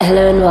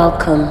Hello and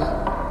welcome.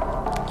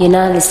 You're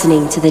now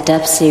listening to the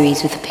dub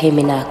series with Phehh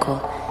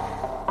Minakho.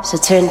 So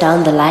turn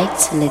down the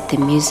lights and let the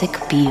music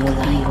be your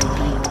light.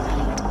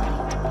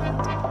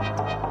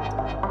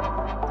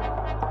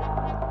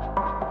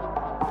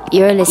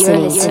 You're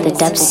listening to the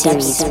dub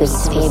series with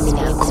Phehh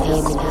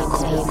Minakho.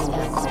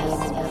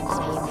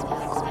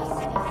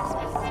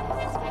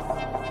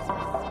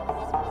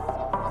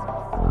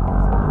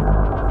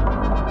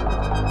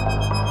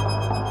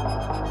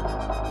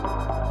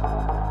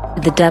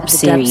 The dub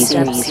series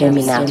with Phehh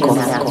Minakho.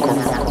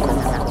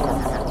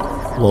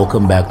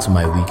 Welcome back to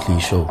my weekly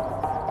show.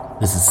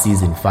 This is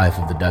season 5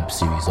 of the dub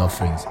series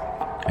offerings,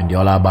 and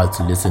you're all about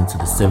to listen to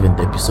the 7th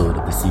episode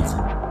of the season.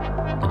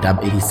 The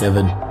dub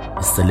 87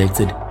 is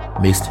selected,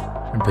 mixed,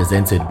 and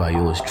presented by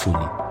yours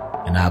truly.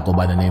 And I go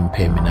by the name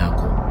Phehh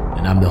Minakho,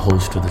 and I'm the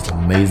host of this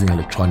amazing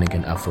electronic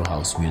and Afro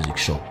house music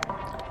show.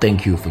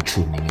 Thank you for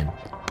tuning in.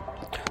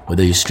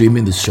 Whether you're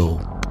streaming this show,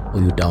 or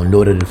you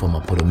downloaded it from my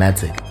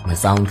Podomatic, my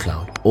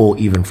SoundCloud, or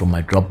even from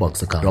my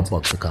Dropbox account,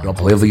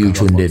 however you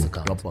tuned in,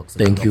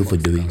 thank you for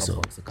doing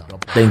so.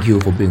 Thank you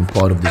for being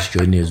part of this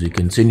journey as we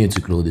continue to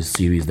grow this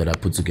series that I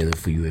put together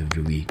for you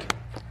every week.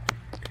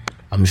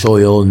 I'm sure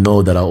you all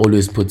know that I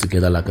always put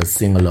together like a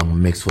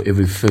sing-along mix for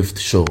every 5th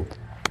show,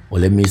 or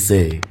let me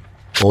say,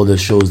 all the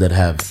shows that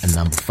have a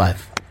number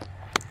 5.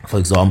 For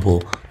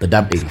example, the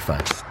dub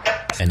 85.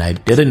 And I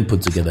didn't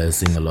put together a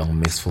sing-along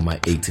mix for my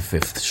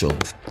 85th show,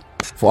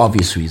 for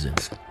obvious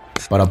reasons.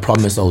 But I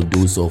promise I'll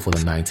do so for the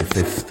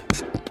 95th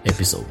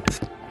episode.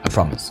 I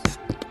promise.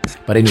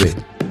 But anyway,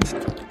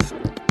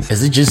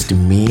 is it just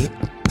me,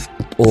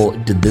 or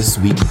did this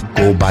week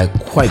go by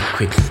quite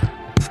quickly?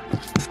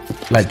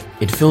 Like,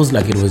 it feels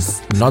like it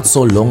was not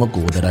so long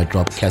ago that I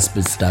dropped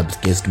Casper Stubbs'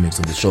 guest mix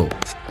of the show.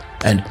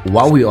 And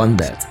while we're on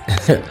that,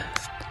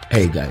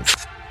 hey guys,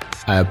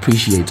 I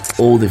appreciate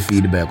all the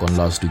feedback on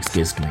last week's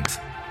guest mix.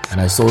 And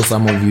I saw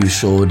some of you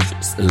showed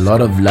a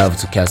lot of love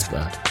to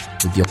Casper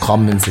with your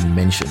comments and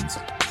mentions.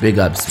 Big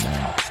ups,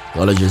 man.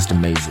 Y'all are just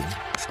amazing.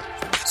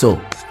 So,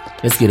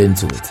 let's get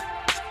into it.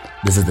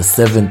 This is the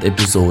 7th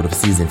episode of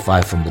season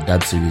 5 from the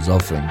dub series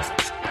offerings,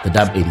 the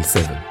dub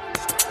 87.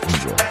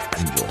 Enjoy.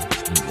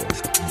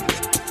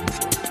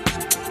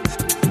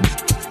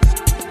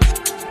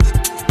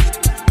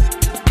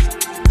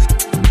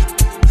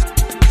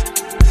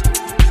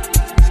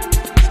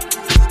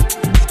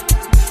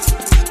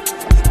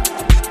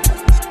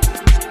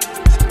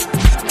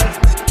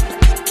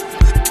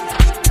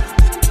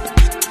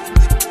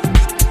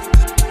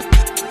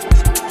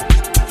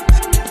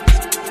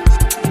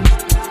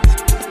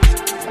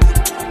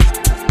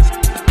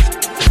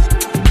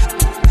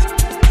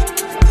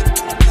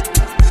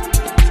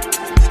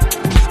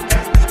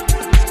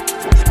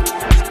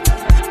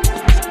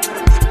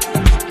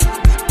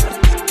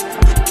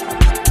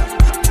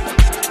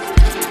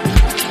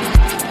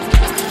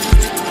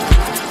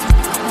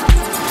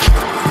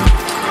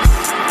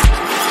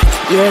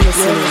 You're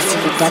listening to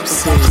the dub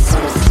series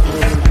with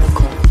Phehh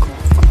Minakho.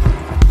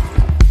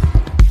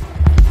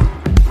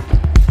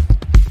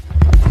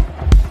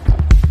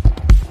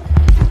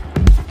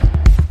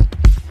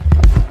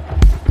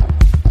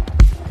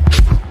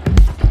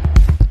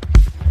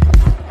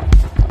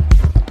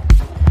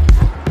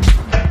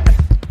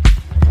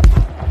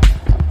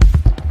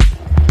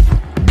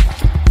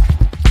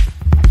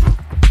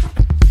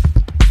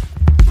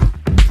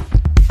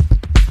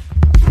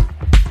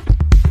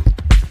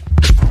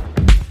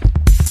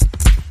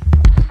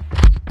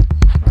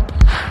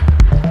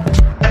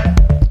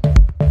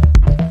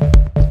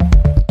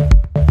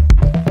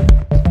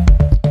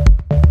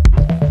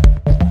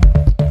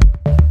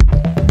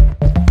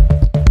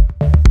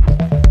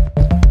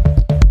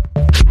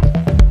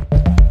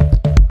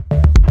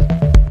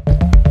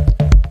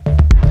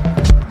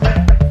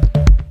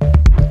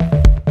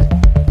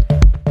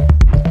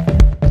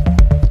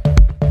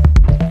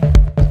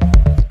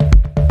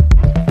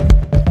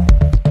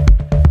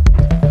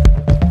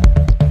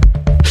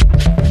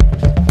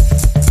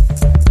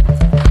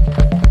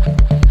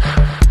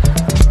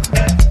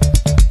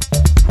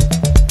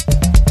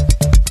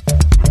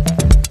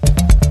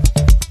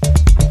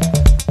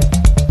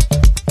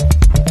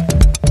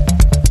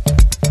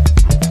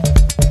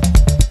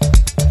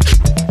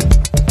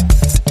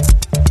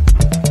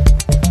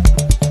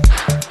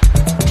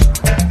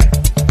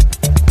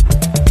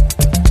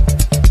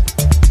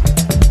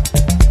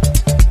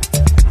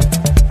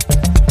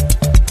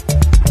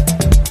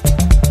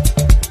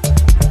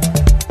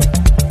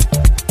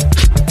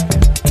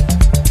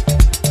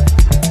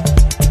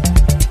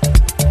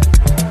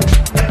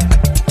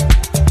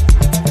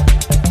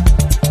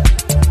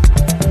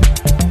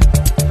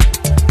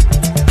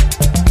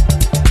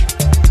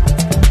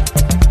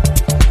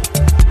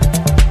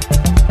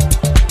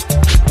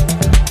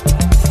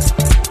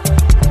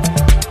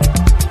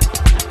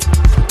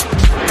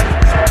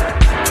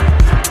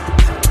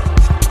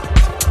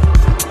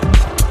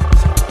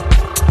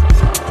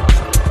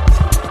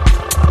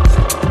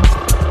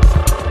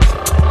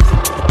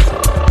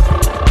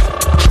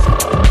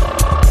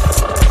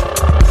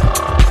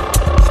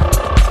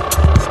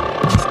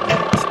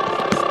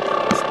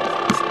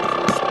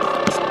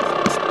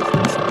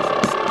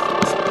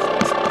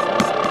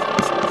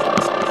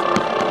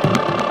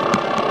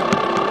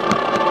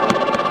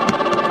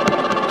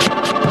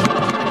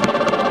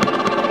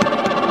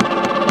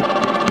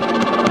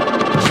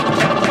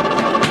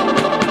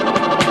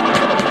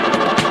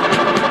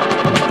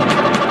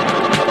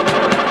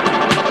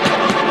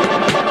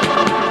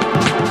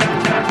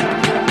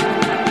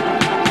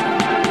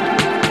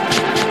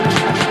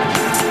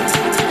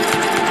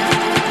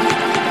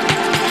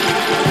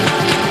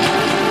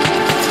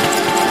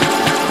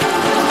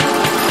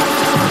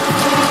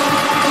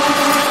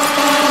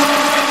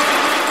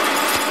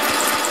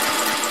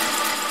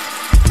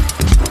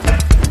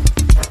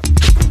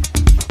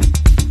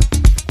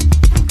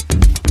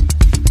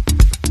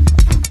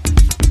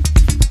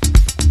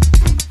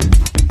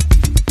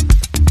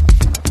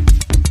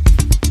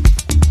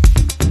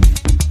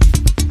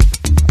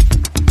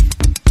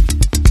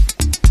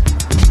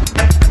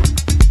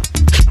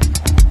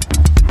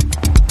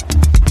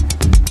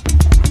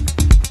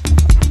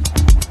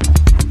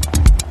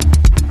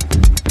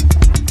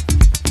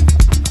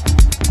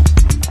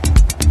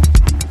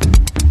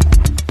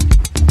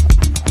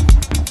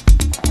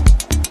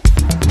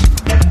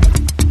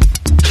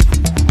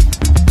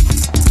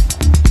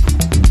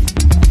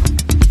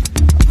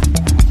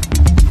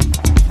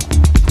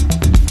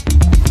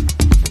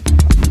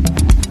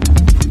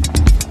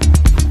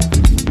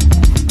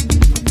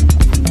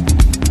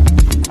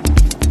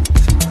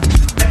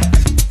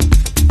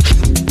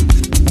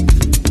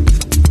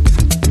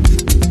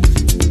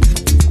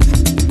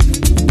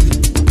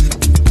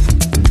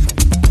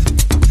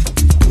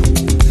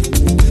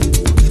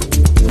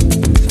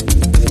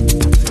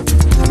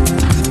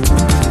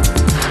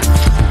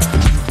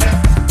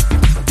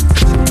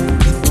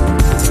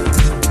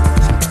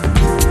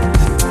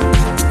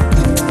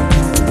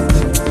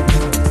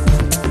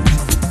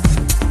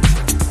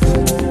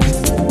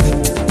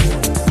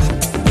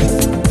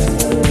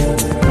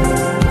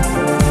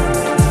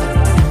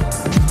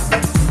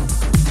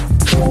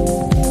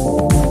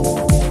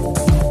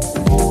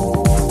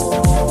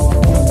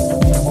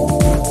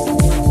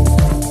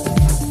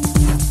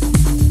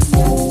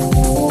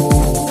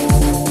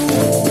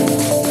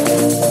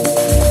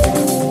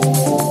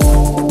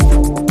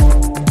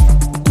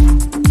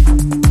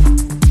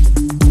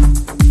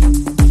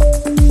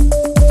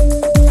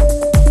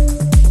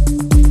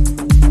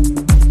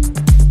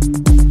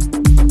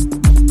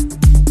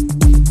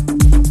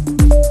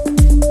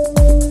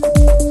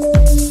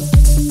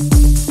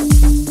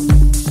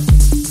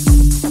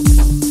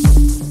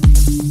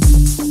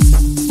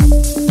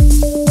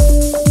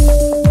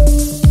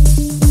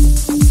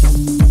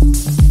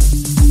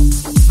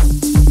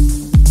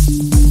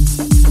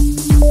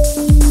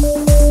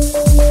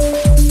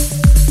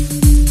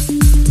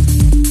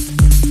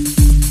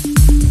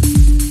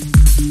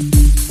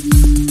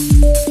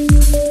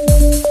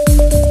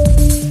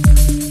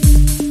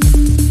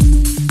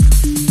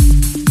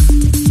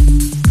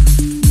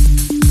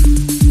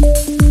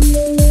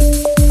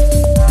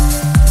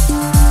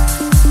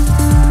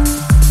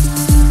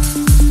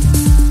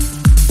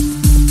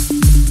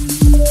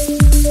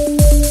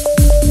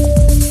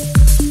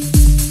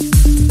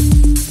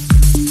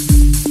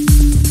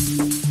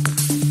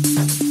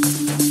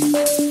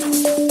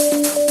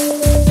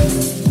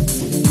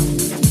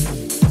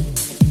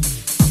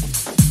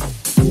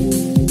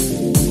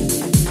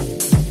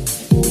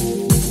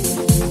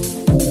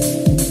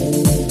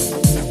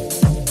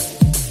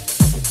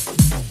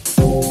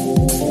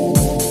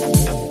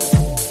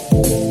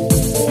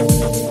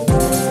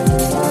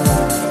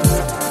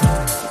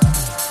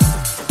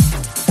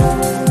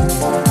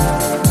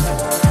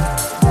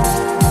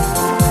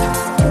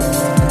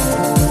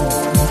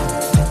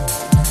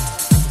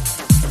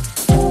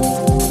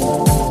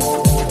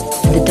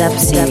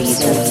 series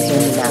with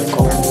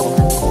Minakho.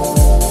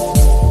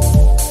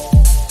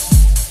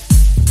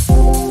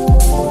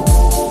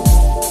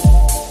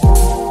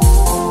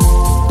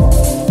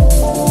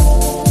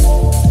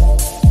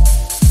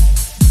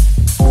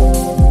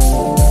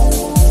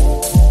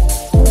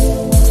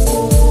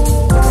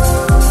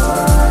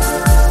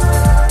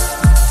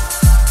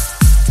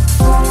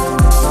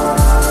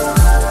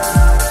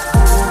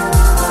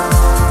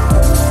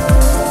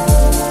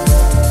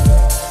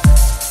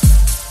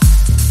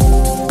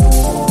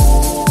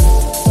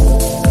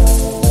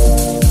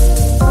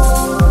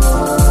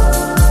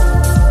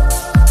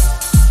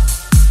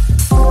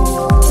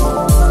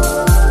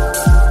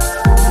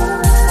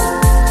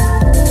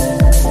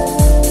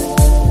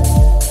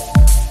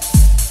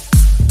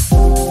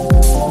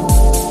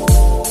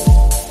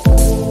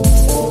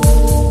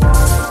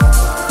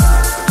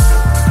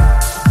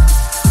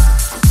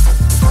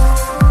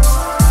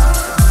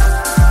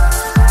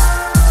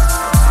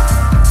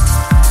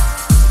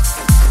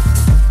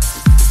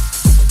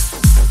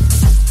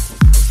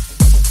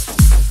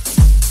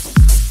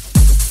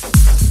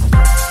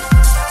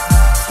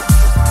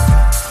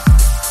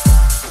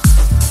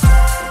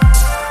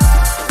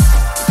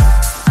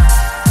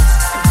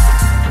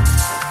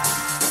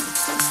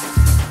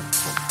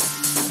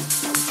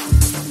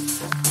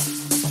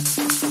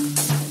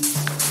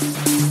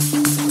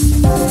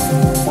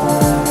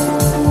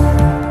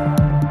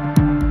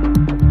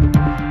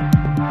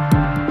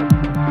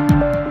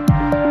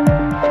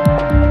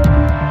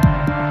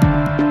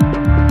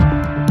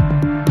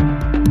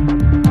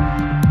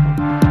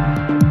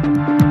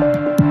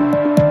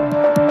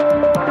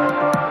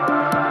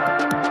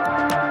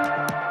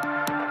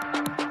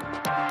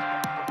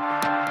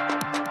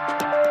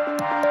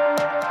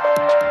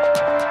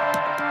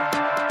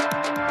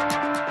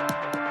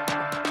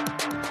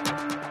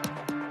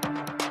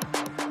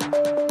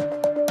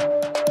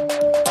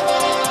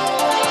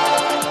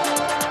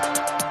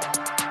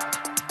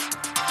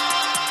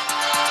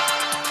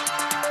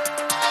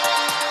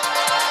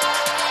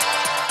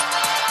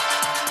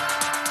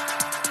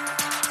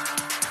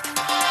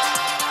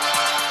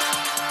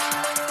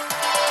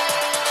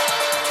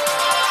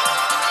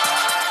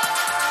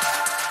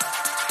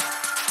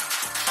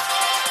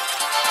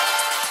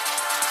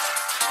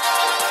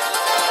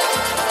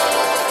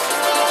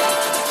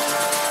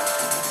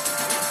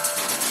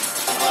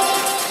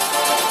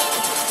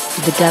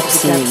 The dub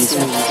series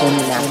with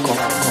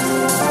Minakho.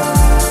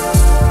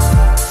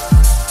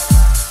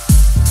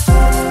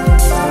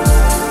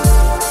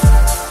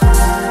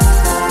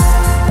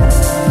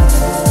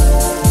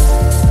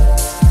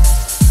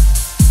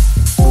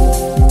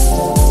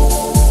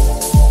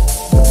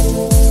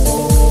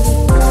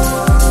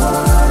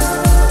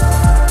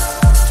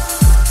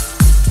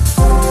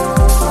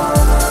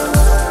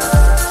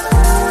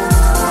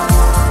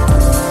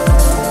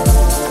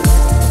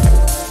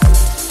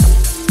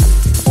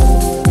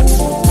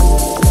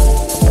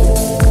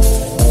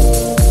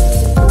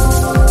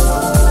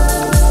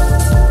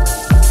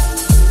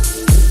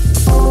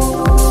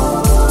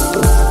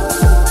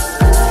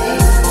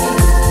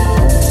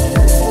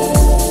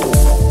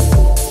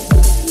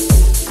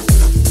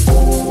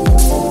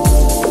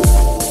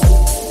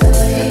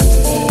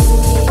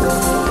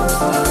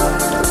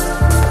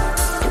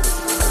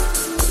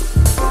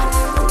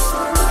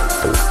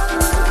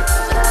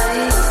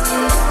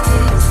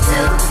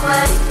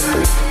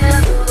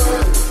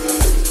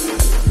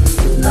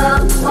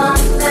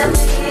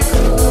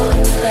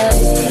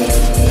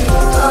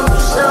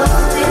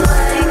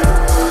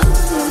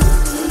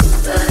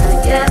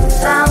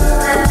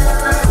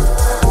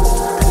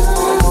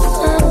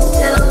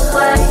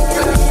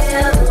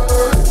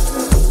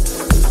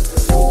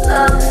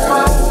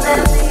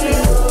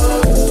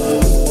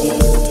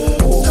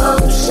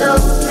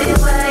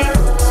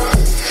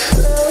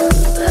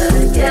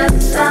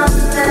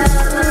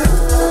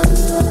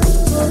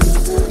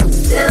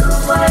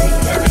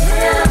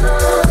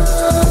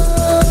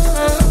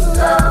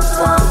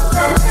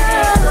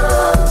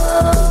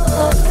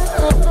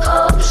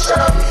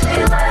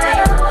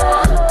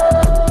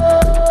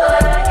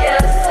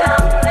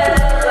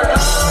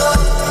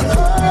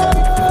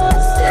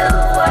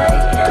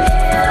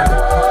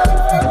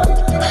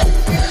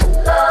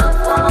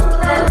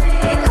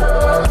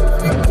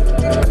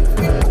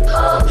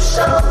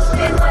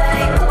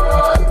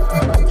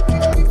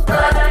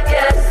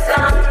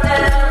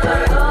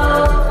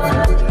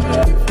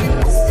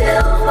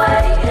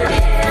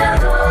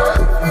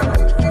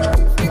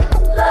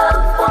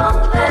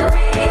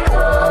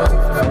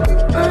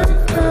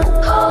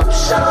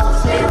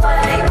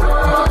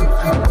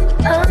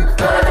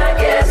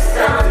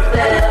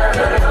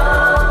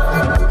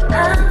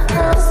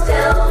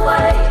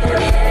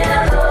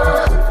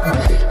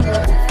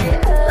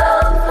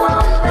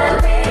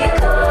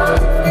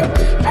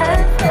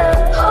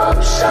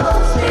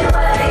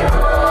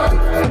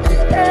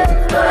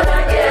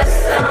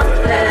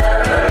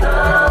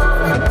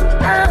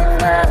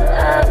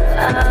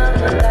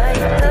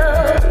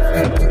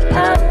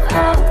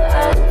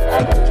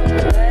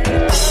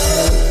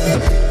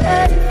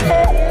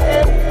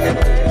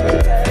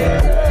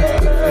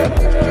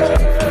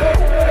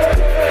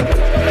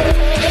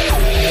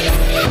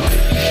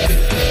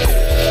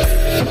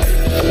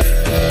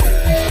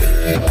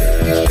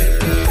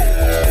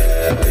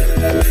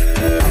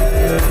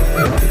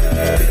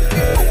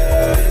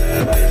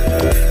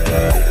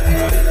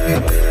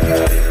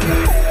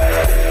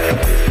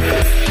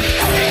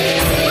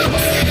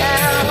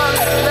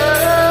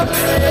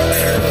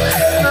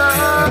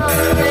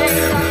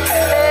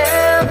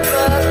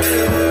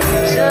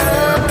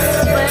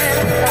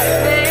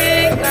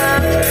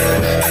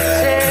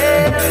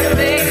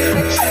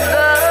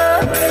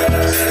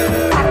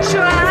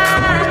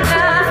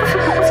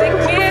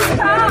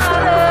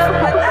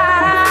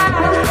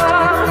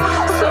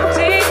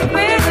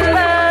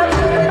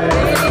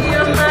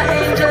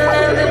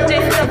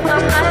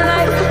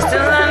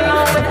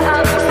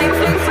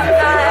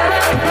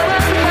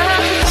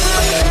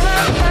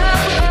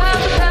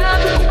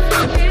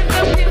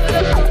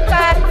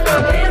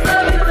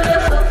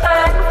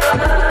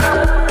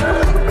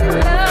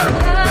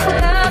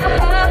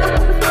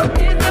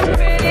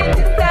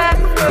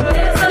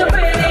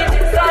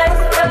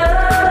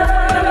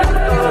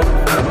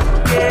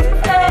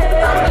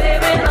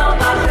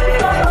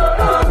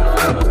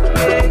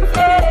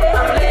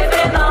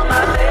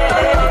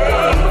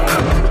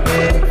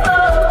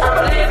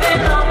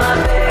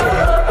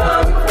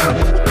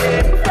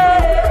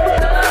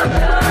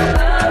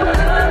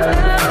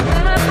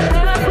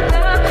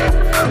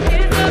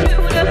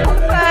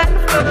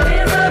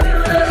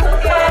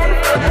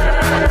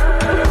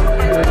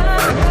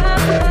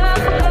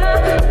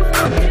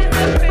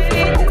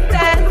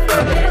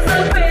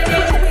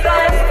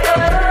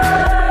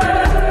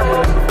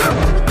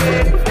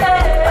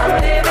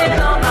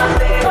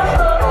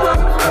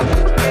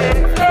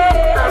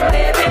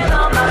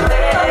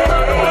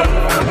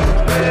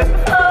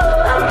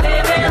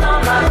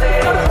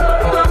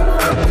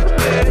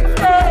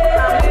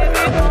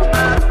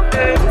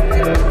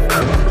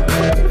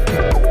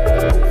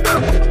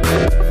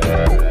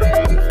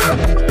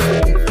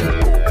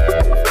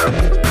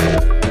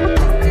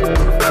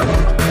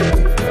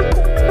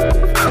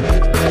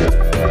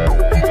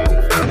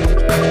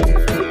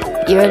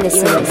 You're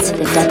listening to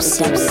the Dub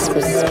Series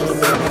with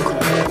Minakho.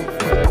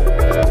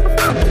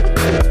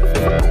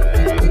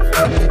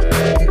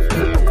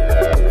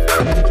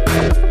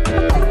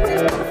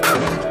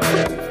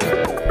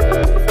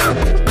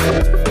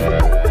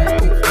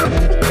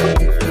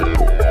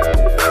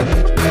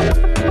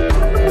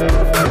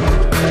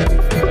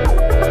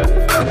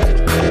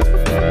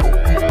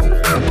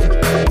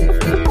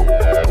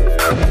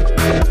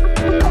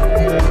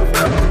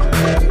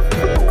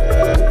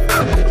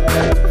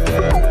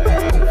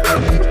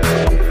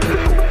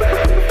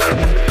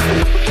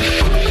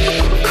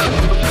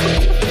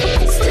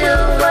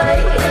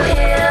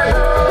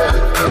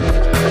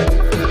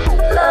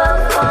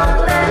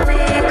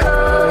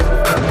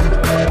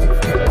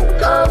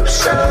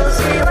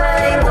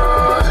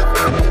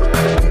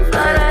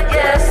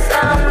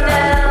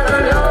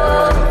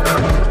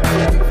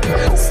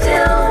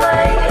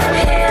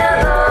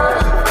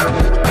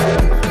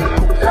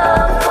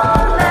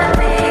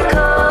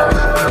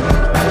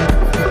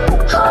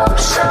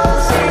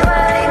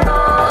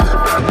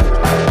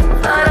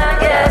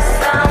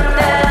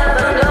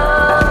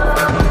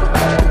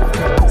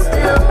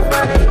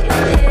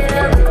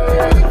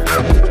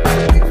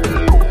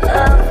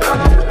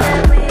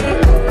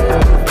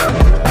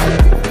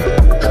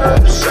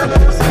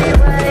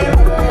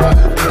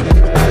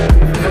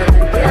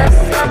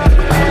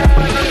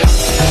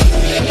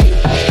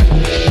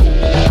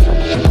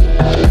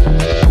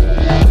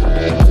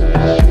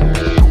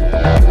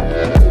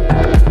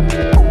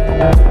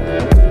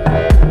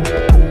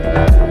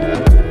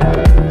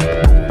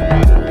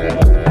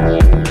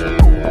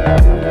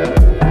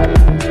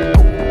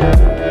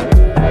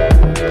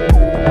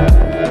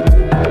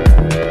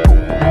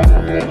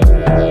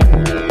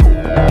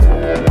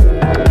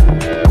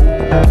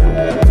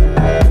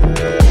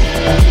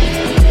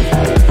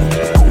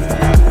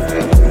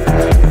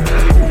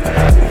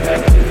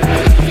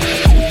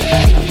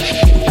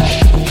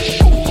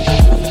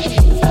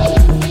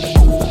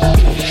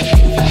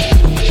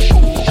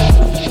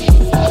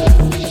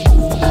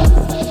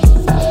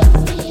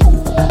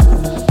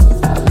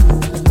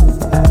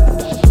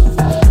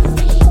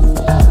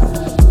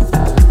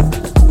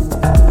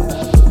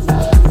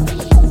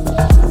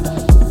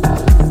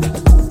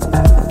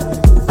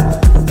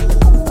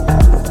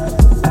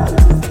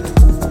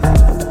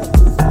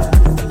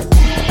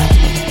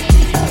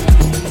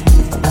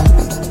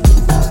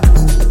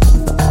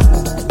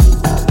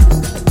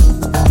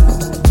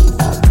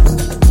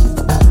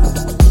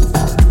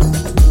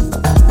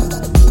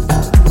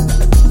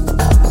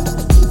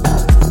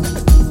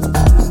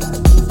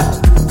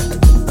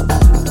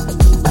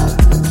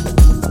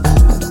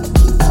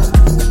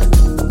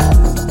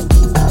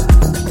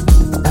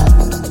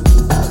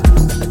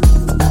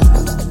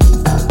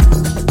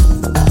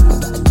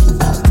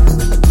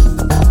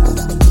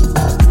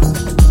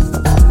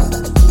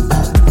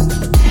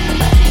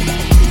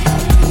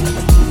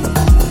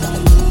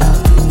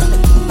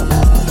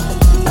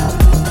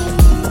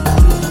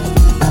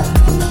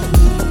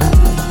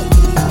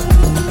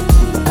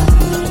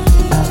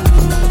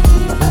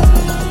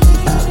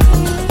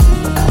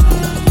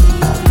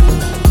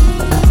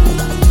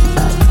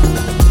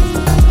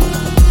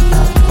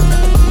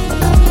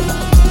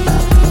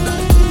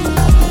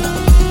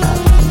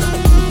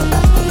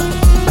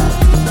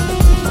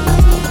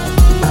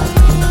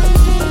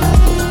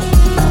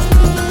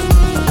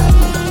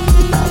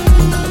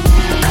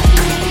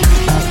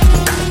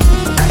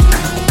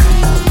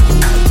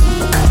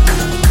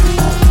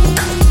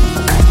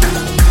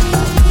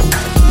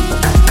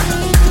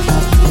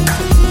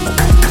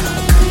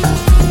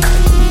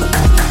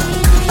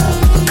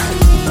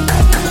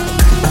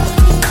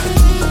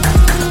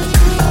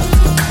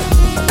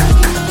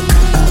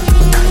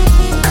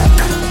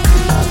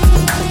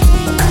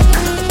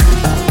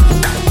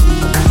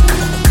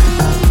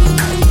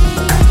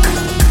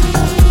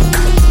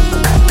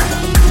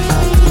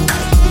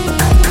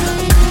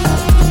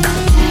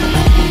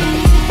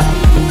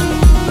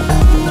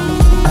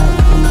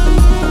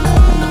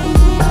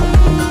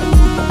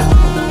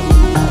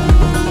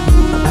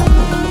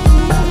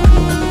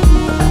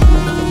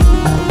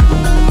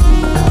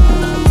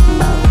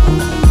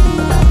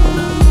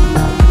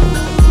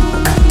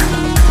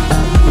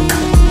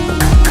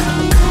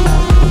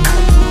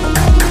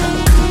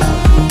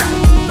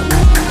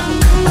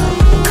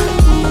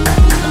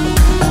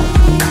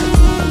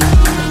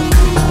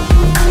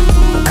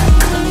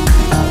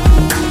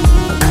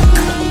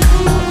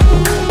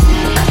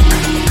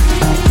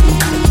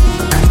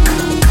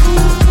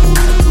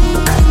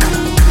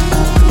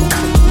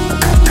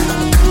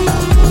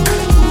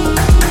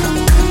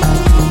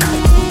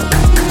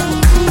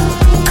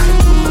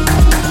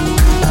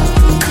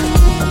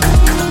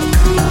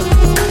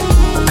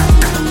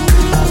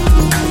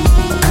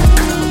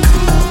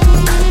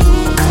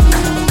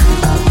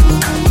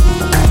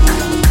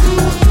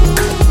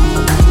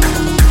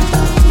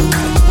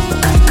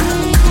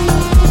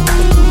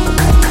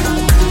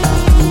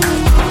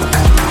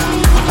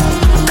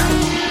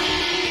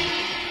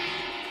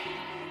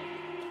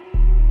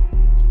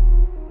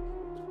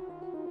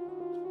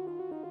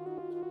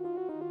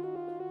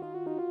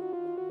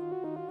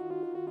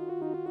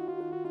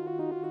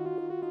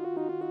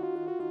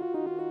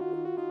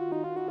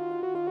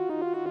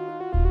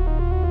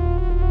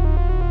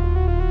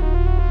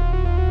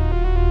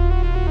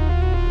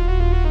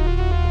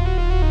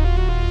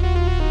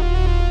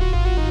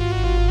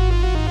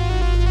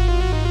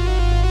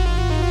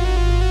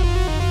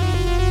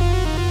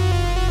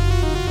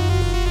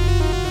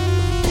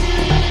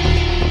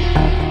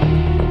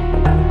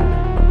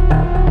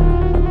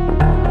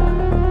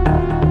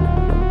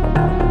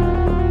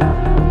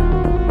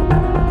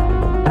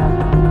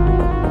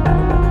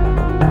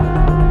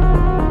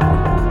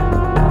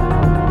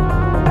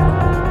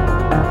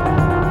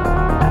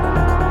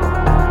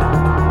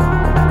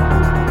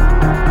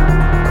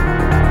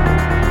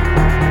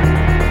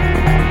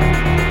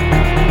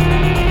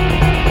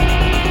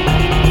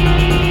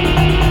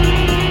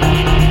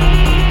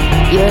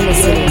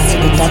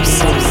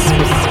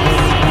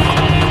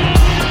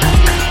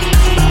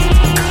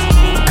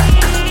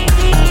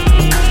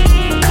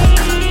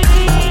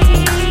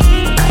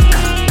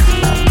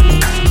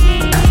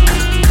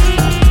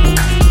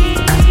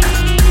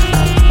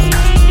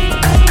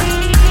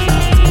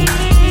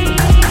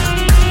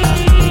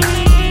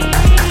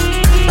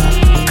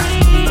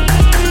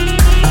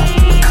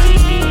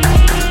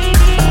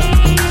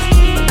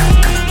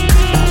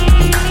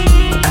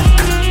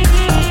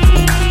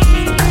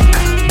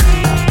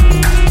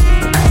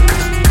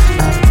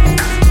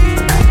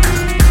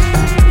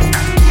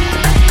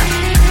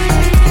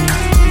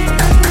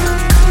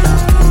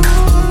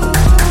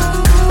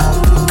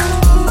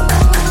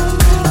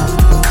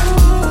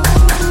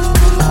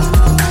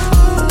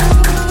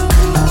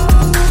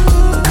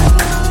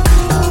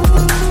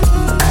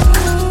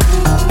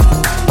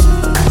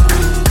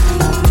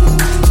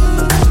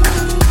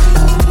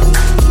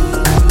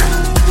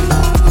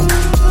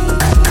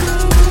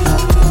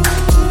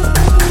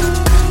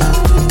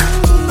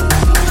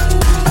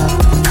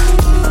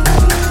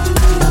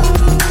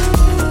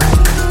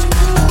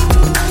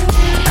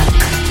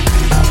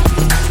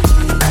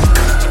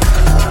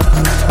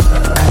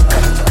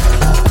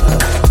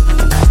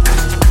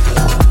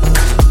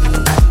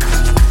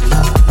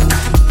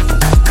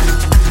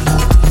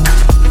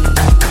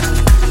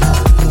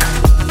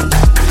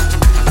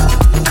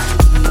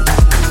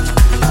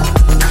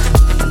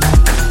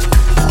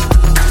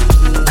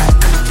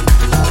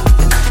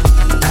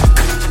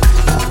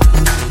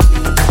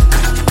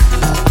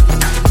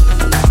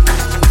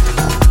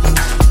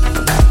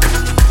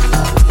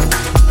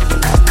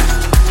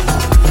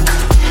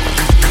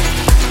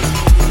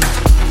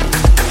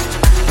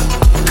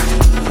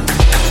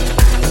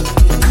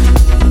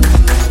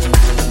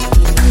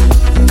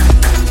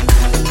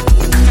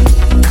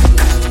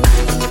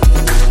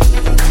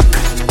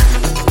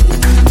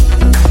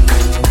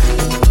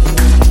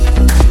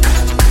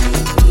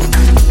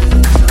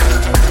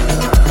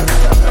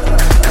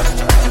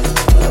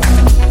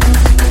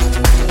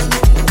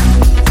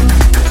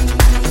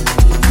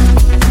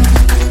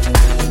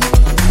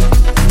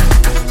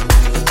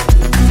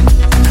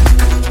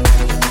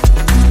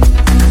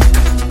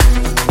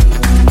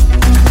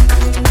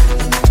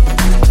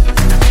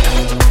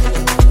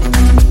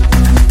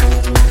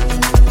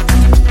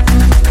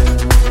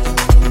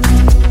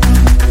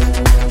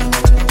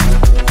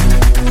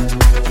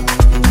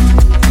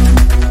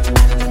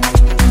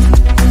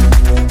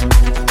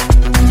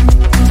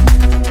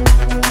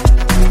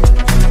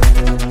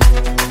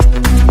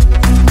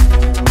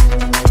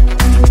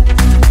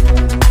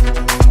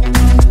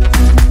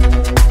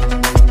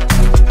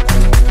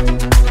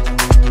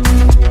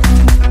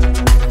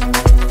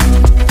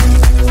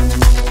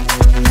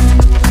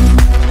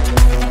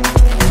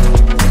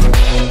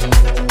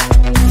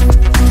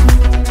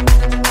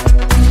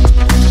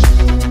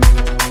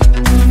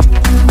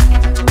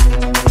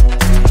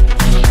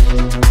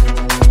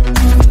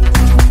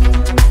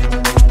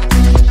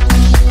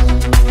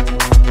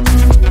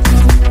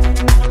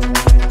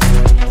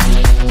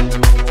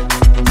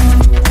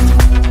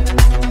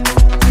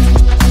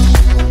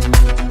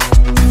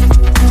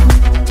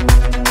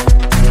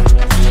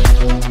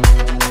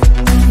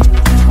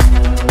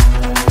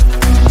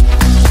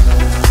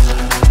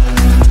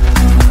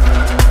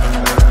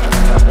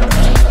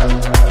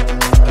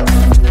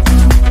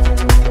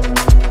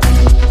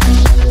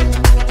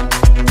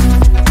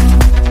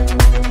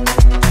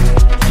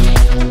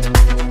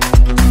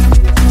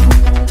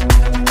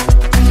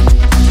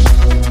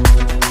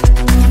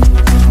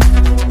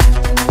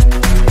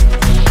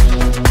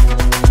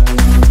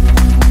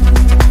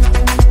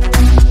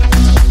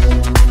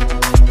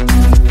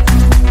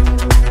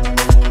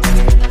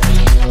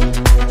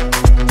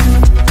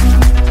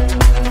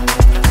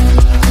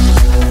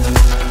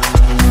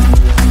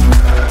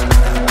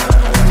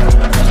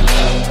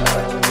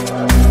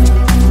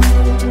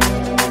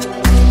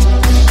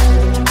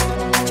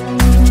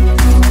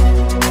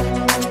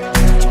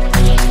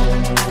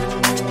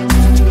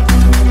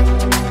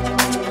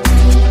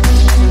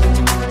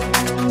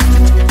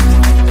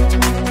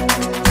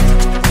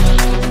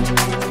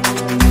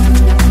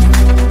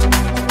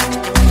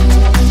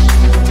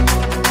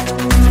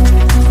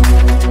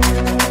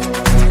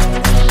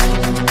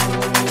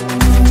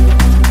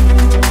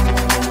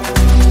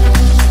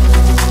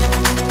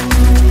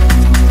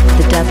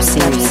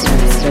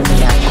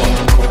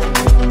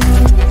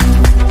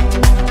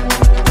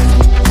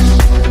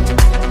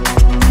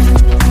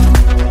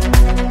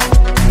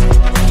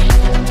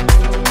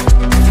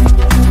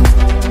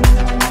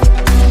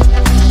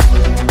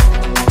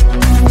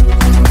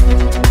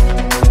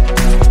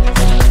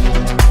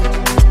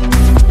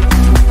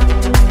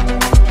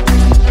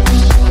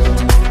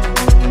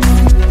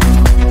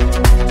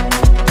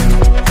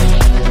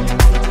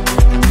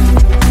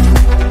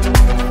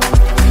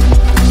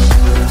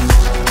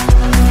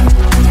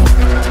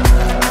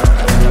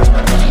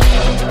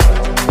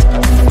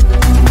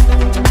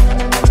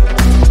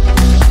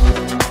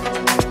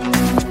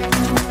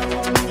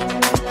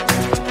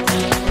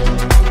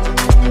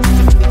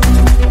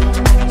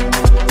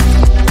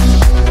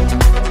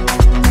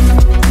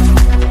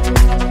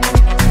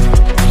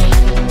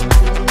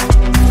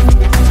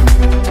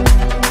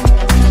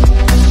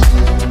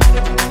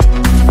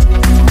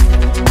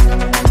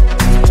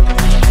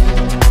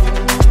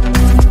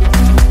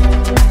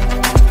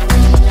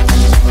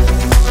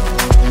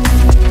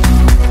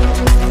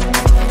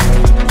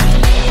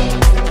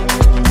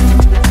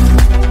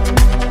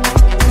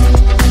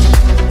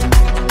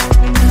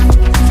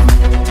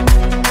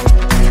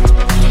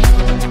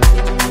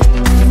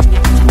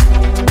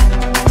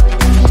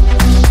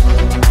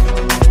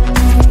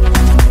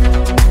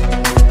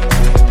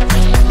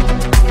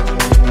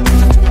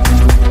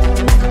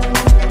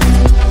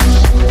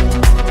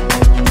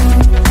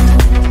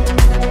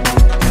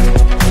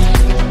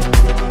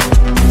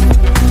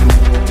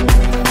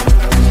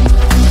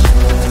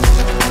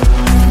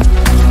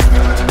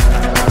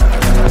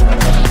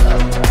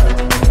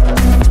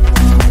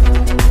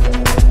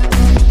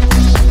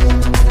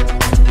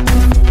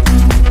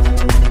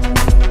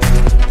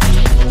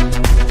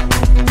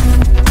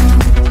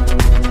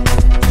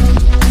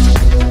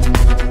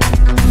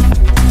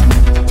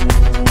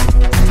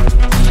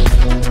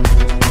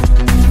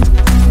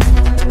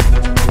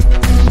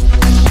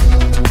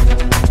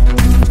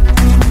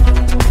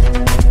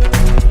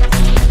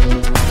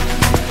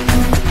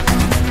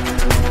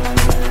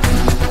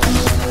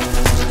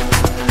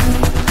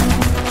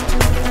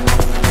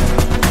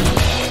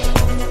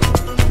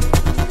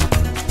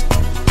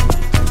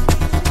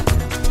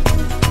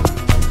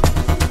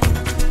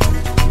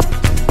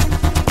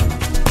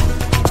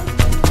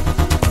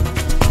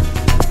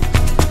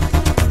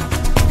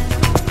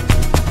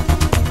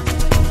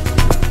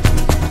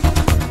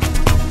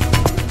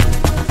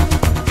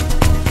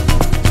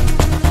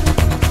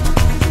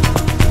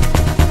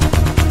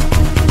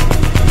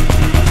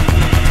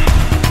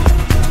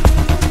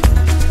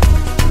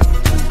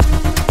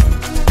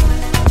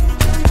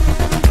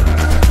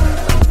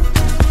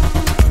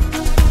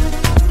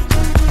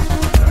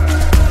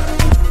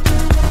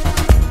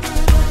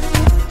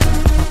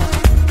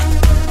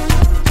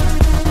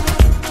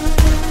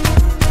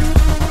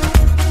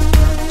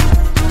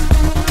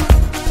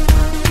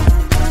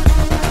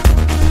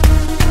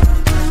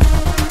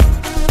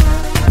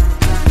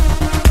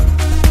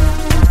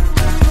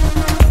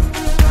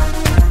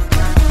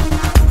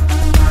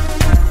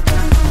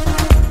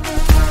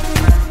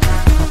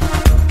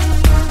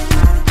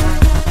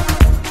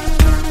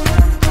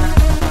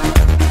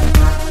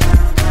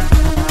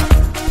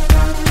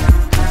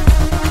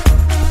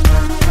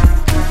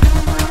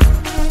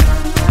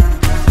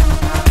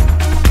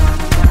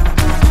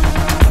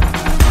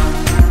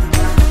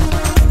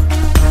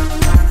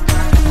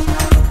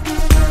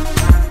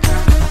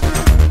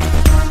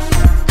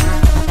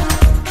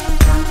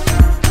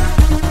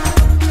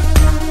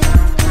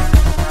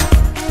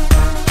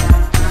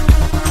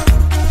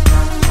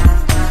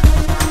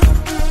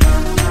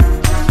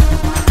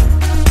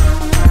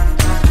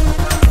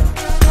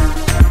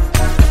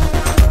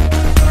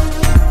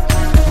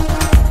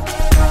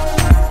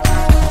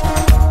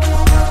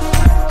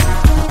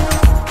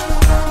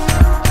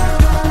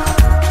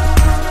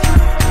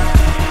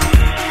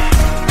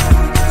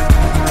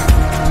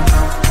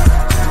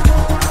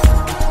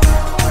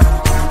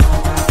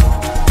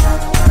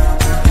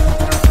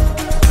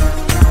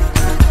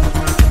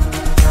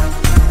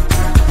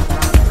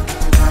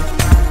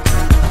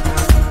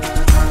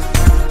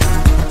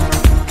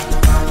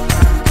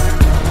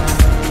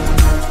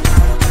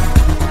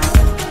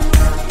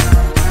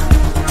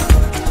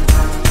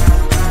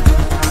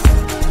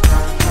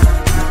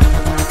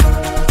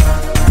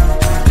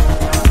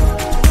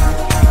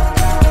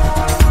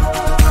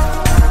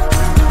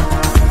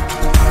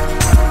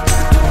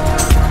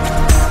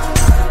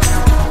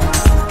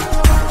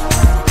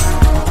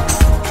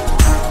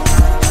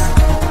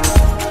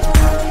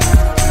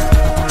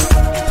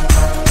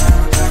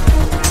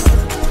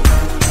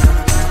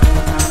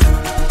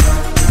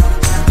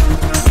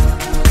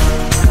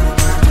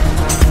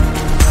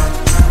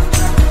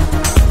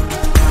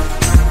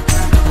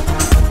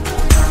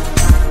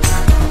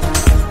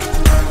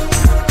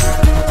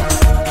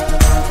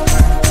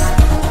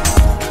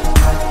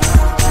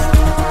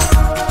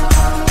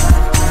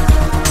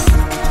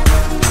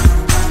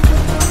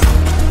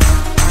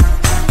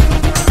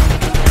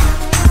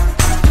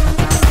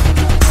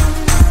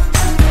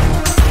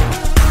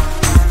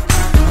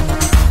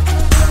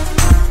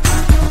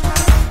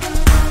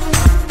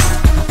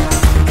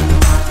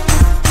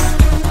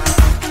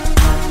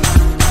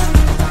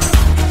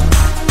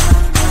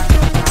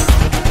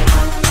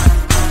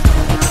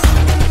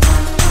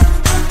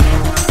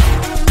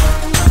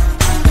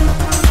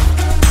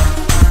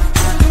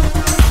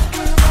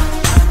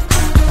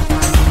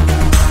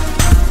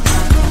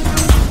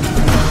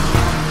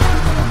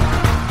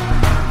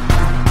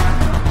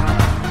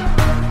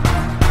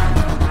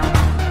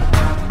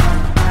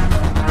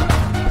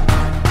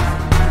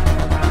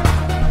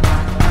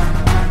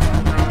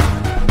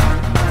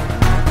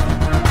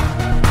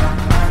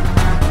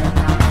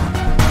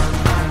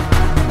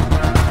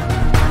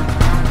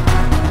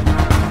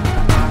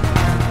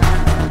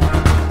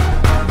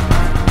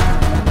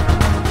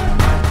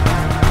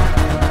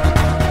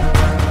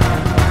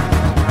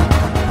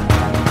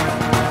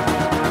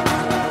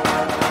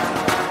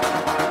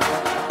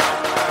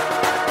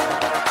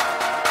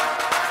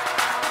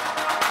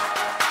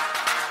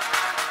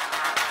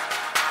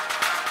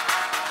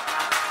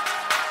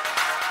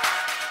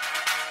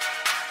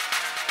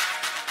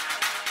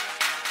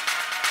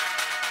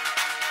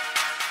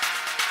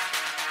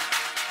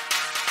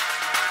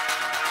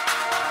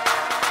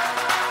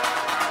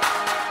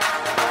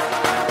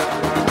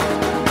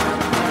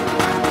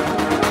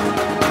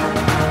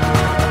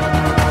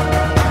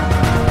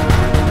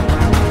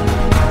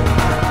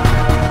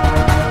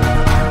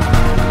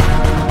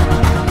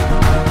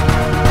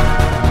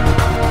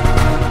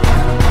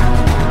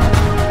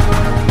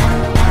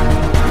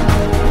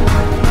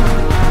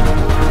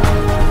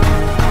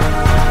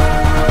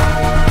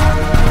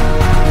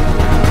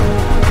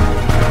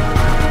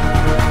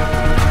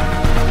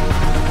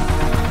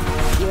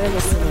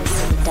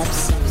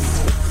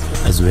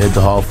 at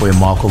the halfway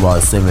mark of our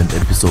 7th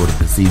episode of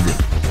the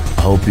season.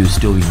 I hope you're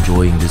still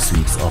enjoying this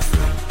week's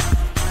offering.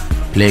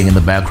 Playing in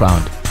the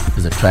background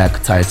is a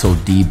track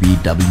titled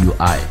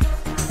D.B.W.I,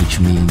 which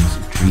means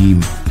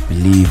dream,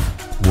 believe,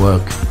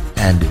 work,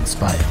 and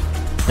inspire,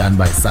 done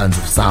by Sons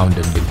of Sound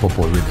and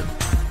Limpopo Rhythm.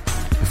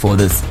 Before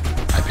this,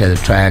 I played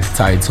a track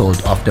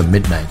titled After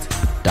Midnight,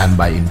 done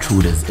by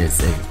Intruderz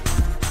SA.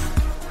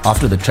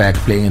 After the track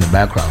playing in the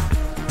background,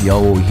 you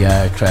will hear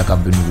a track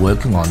I've been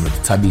working on with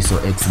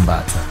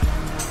THABISOxMBATHA.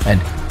 And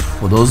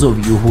for those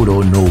of you who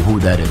don't know who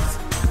that is,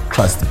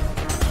 trust me,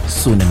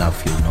 soon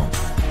enough you'll know.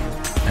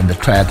 And the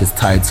track is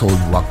titled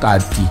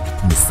Wakati,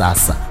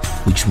 sasa,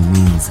 which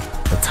means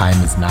the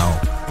time is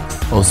now.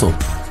 Also,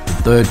 the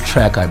third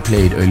track I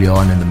played earlier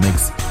on in the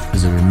mix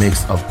is a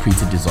remix of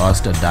Pretty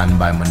Disaster done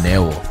by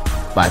Moneoa,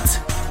 but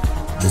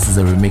this is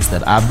a remix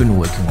that I've been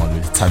working on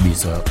with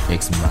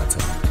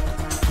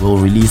THABISOxMBATHA. We'll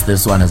release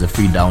this one as a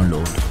free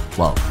download,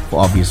 well,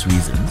 for obvious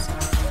reasons.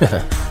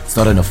 It's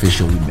not an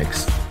official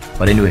remix.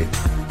 But anyway,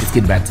 let's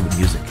get back to the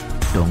music.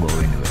 Don't go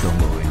anywhere, don't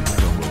go anywhere,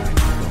 don't go anywhere.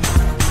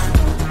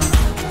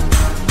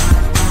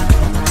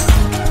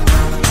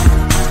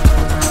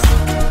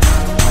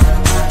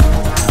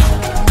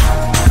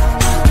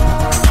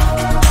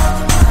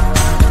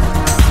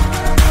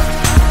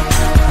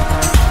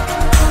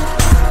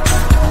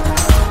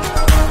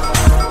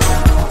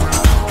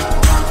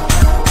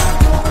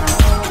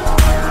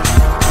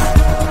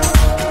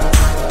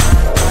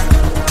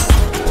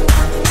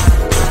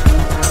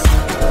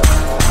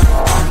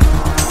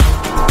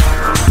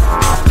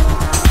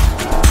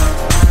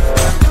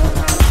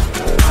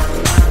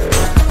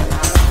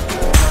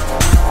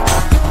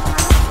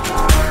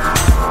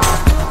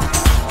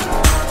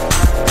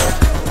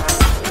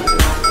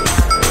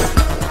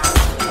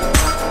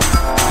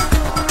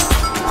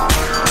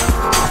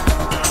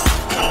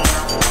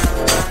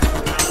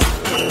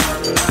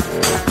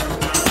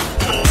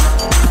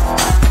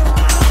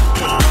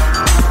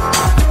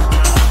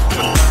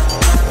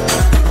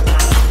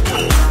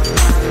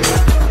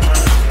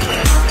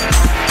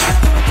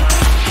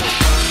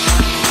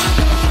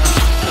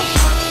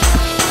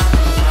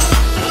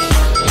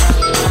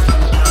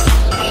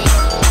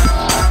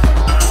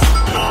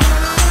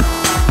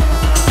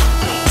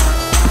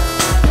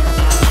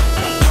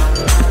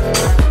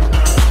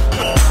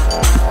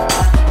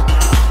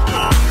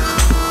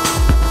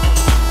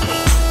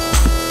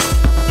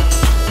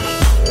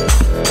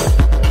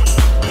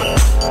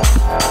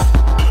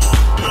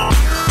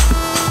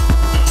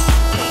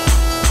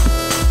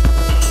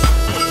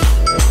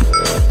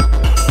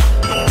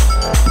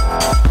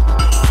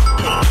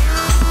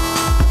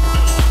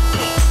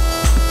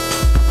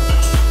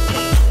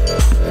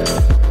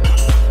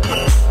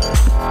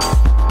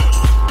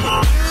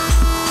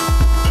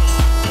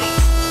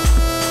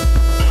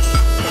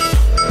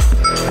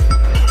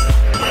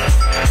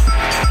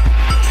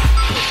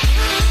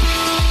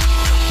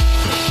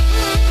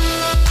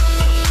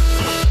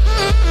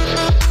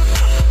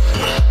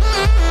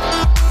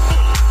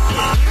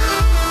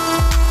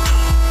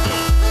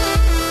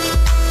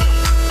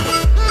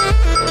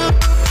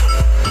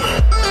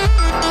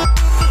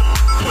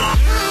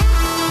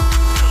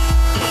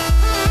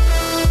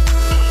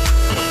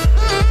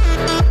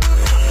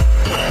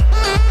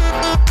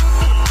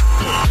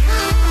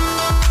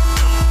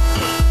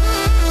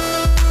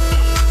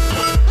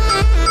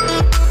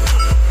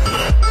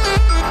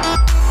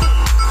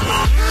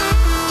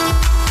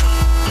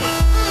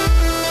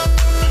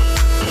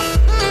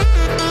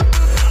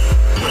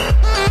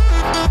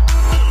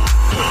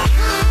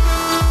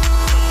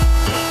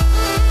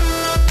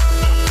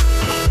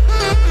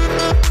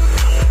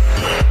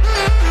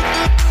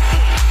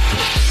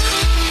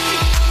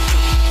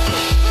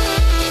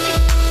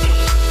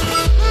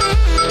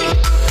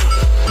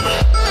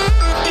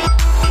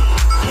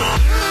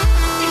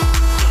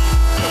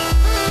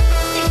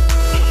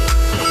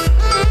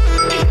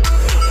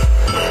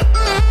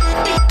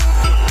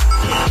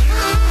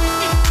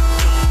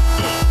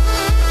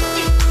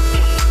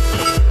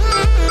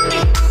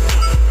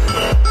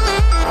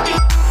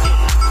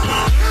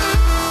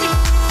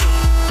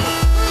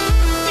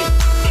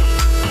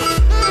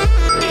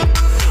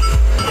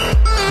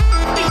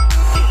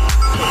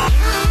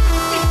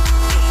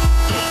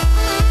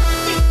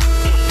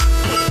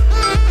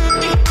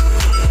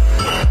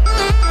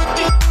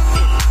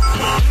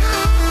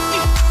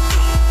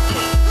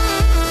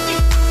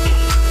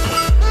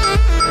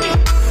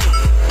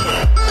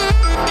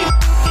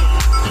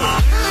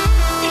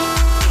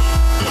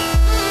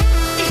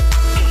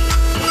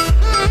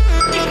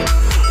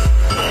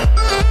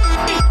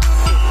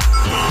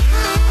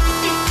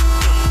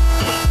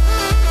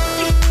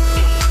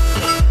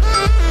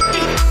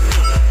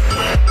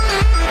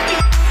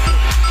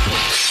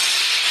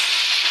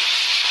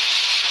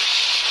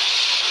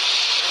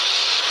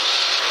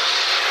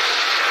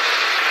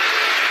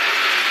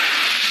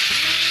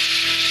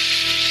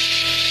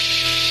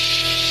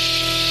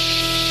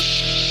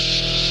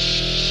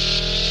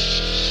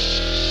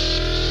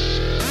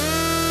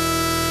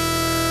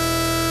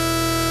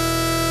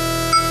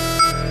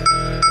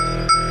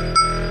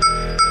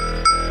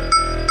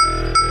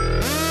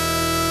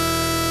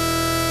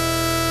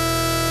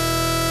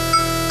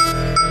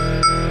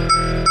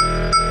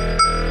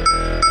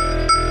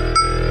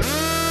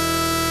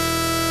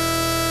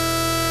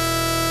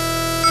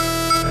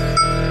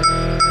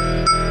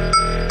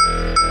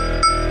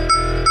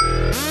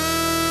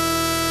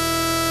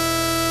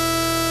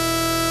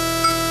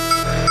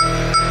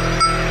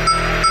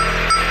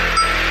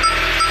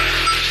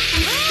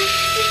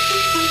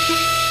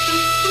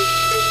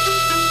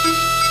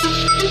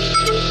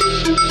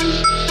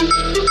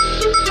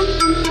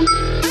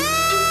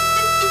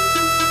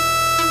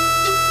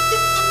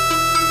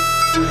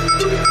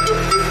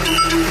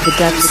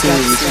 Dub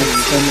Series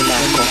with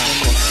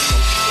Minakho.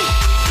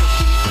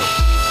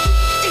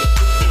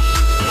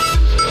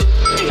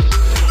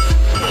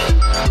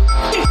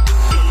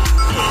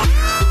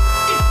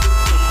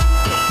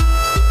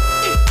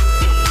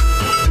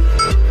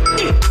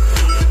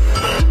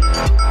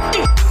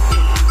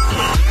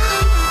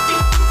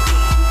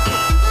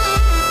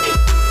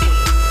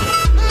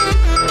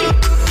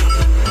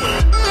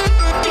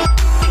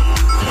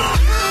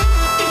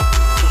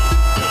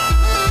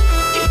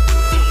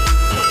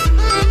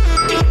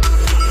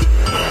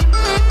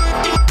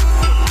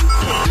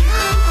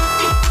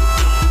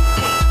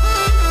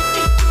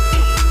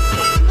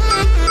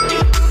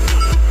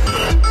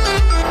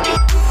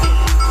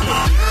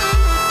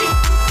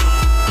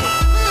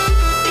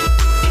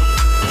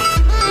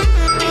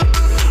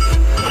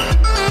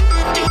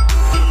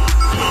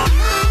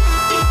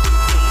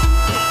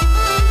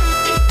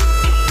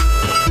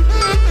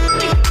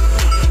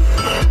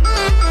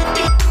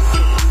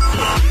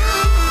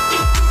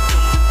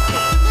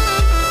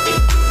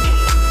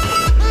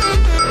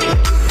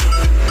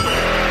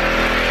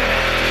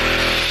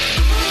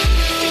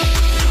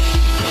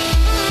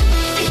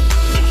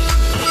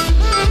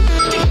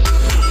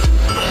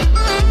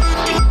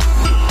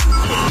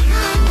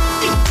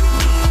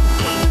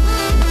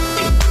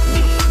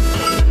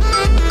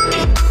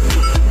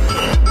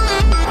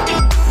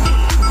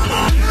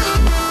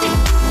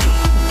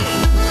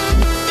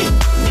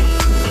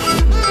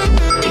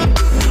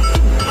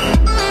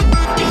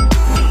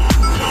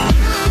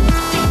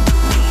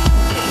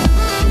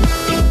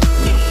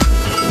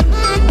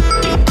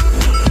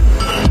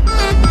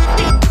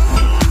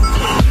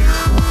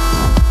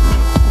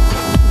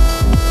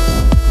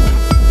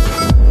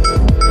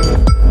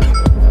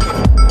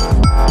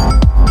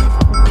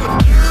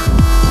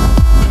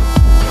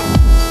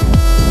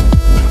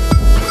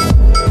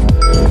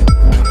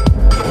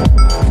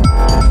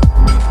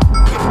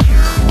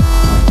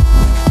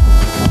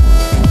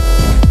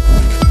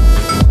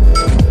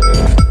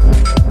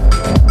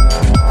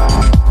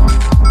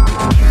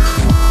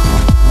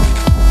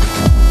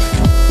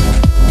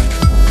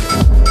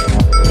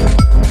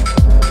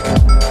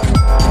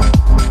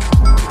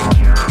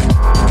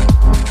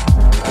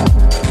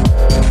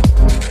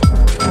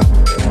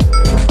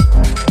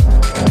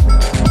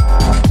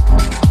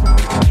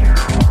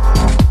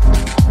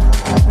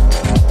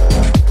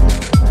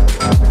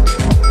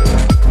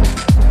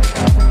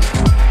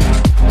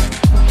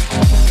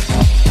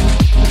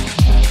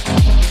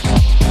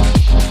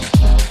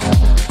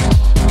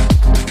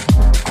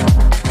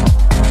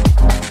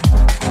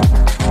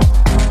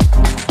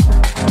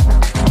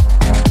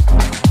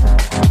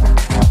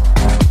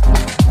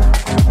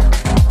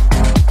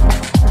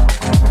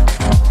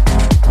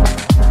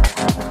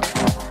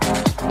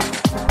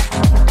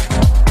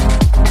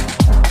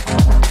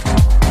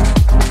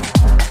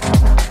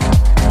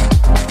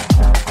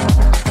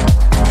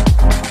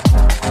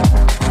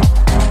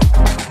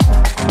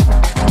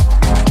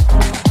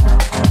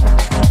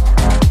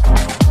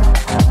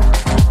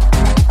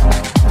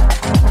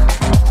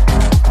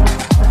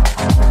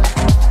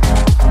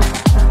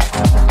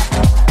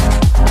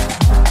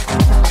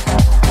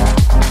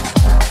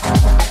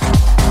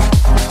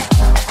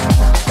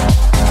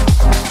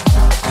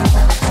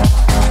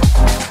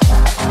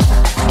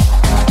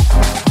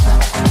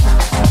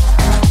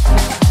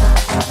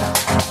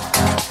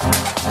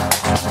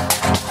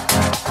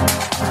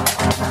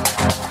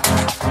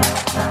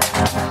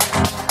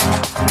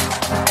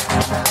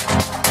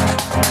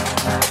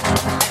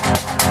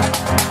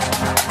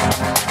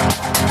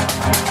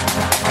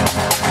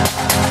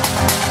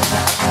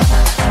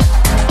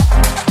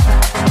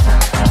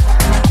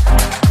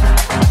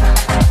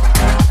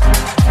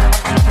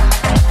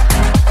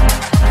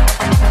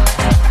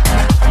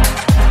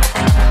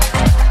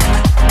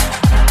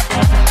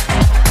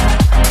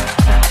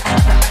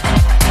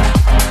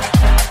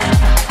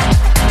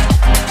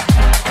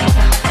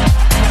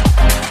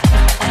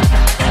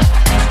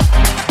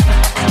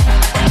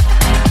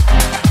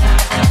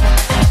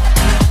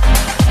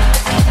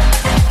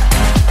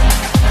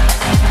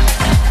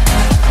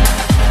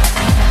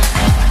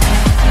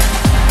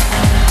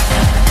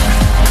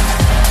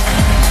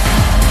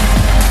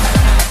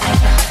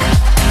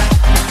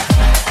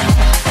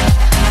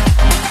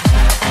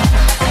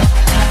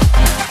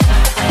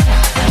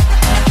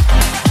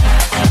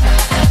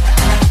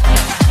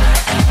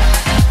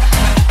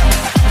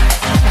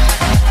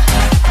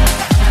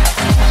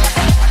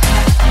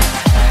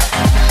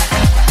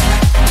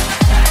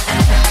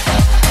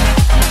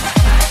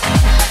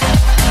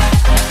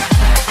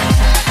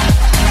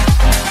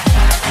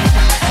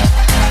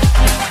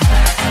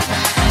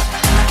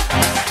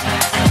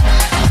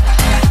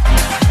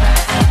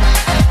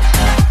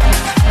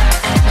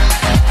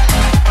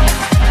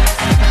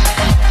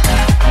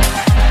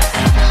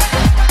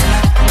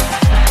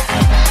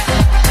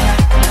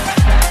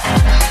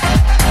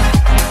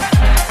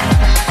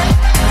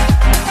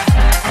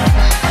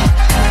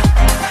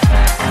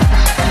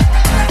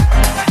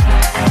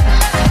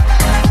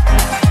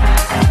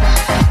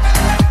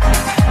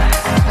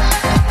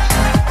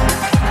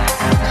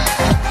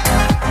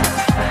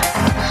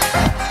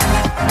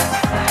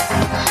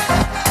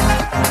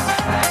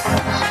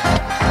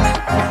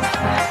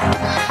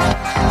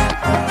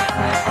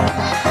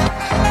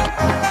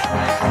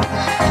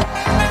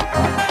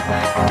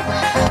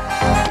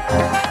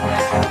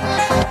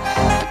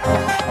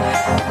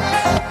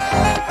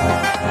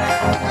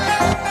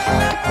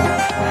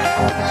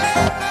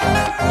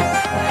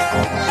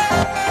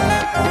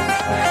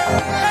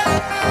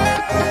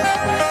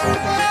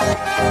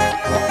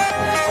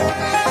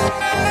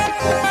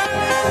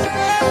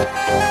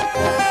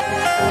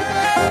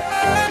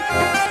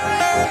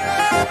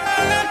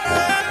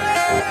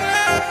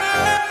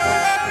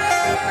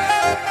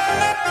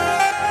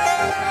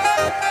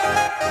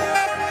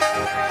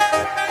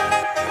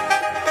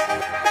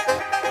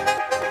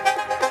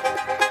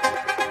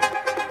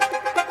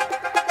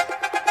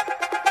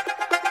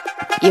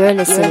 You're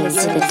listening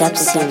to the Dub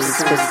Series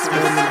with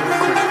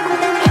Minakho.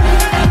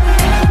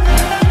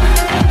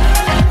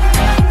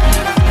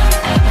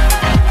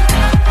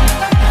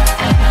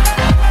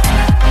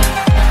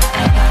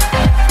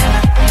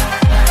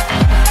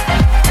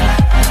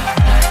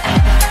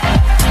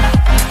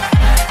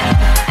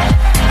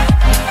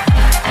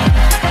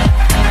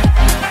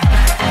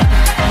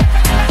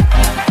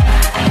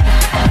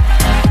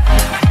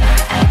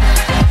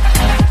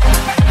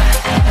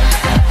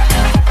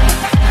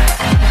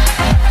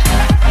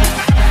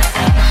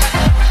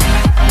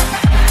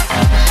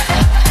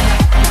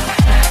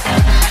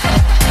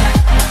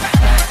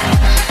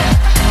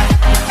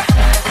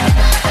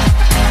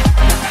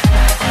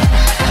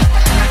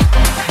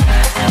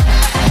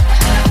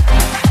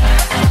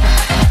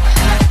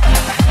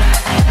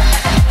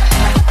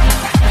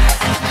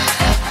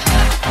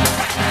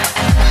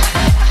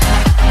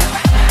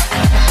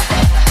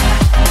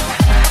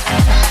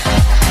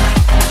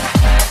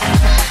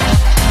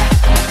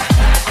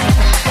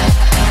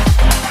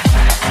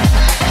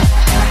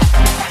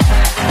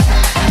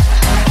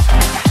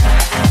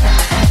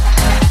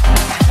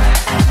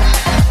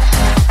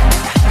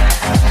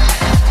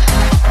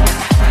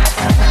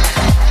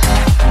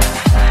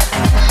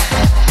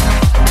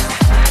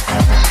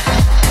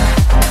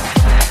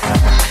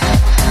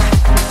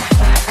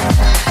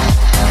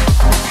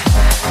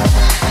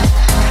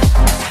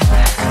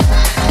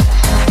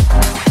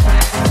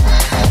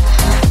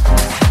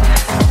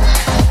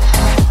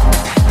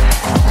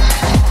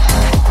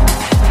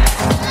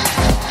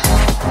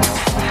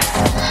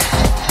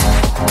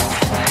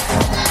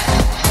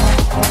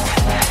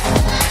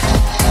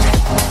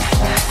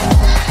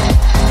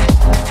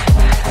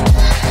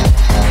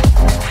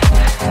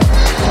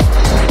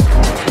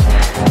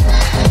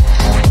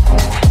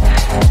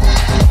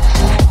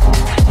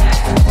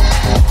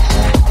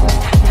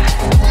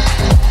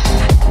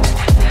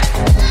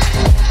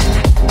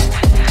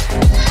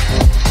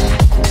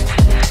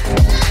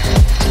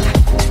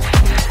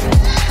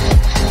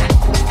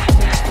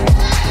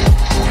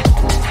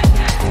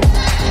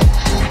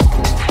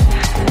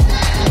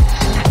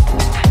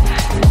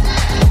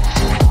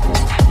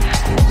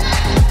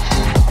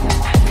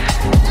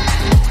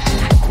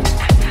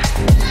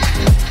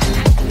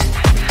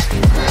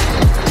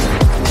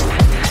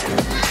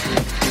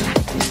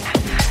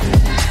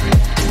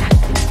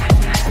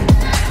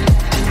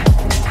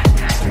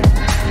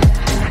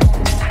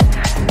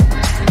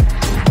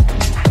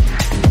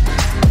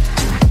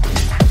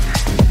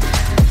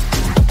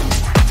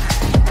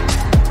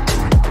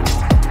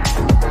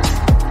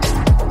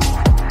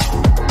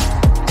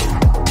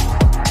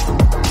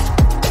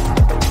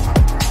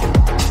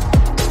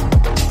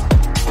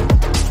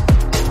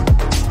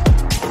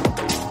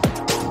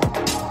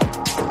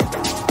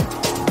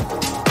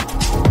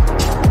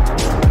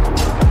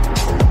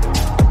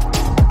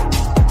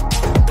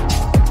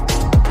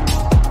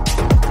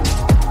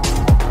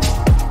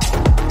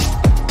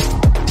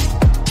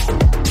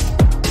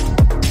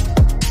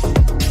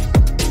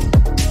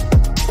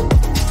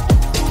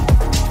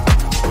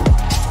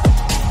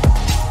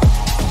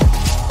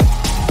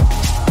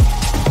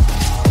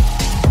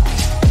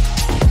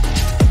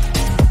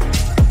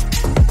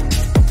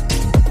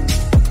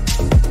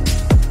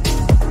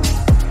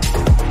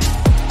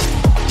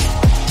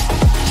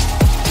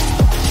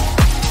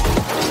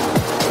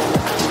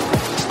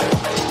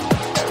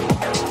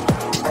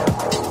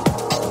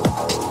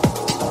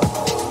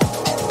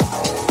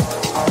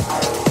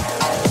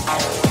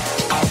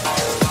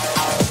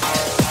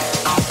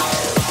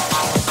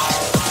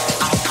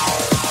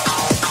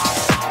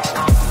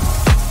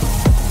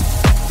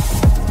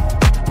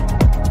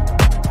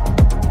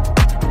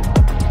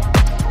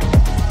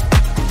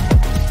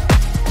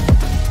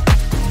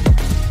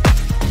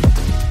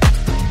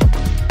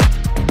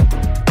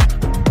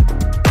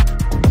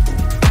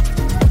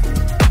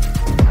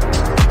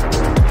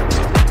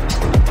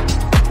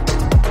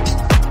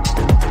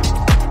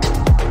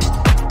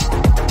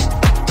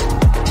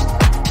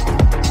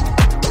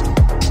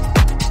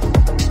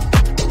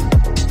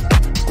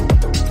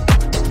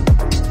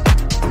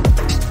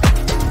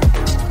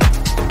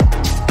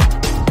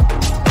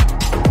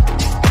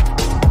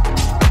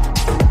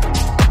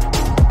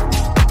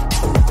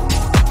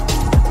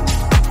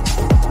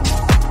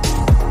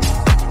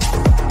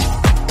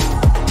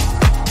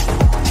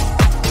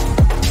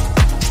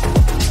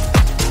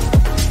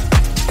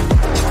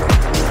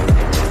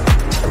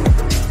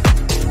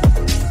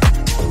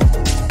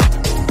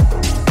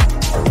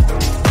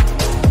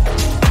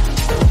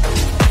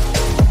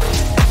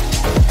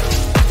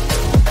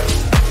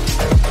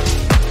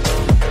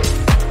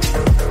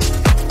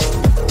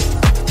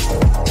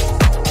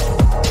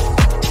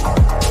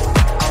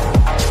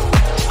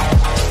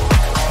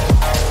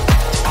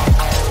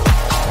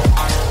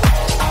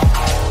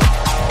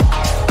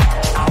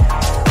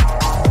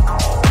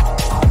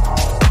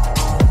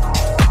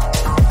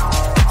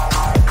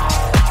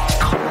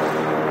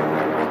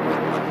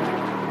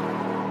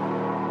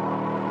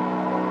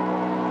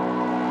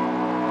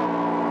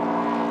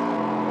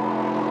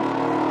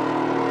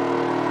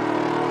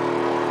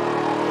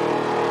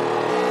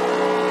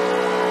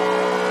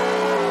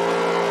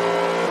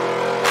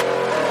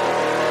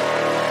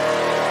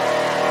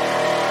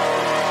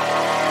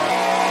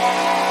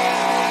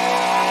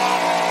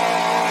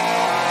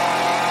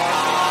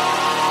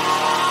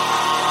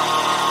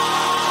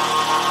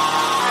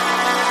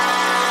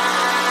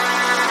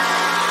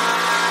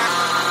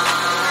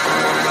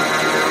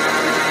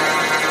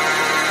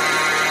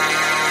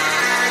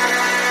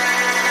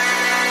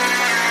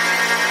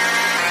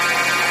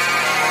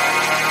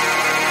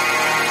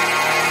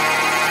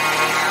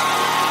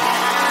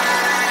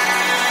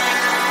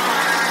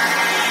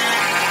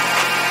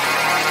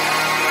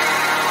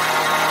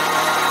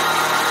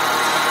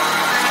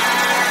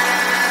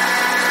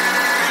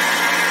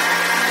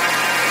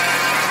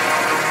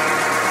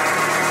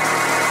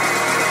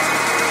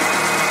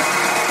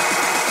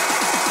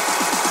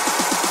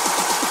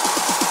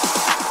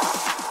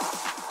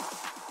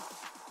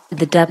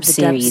 The dub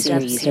series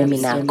with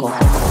Minakho.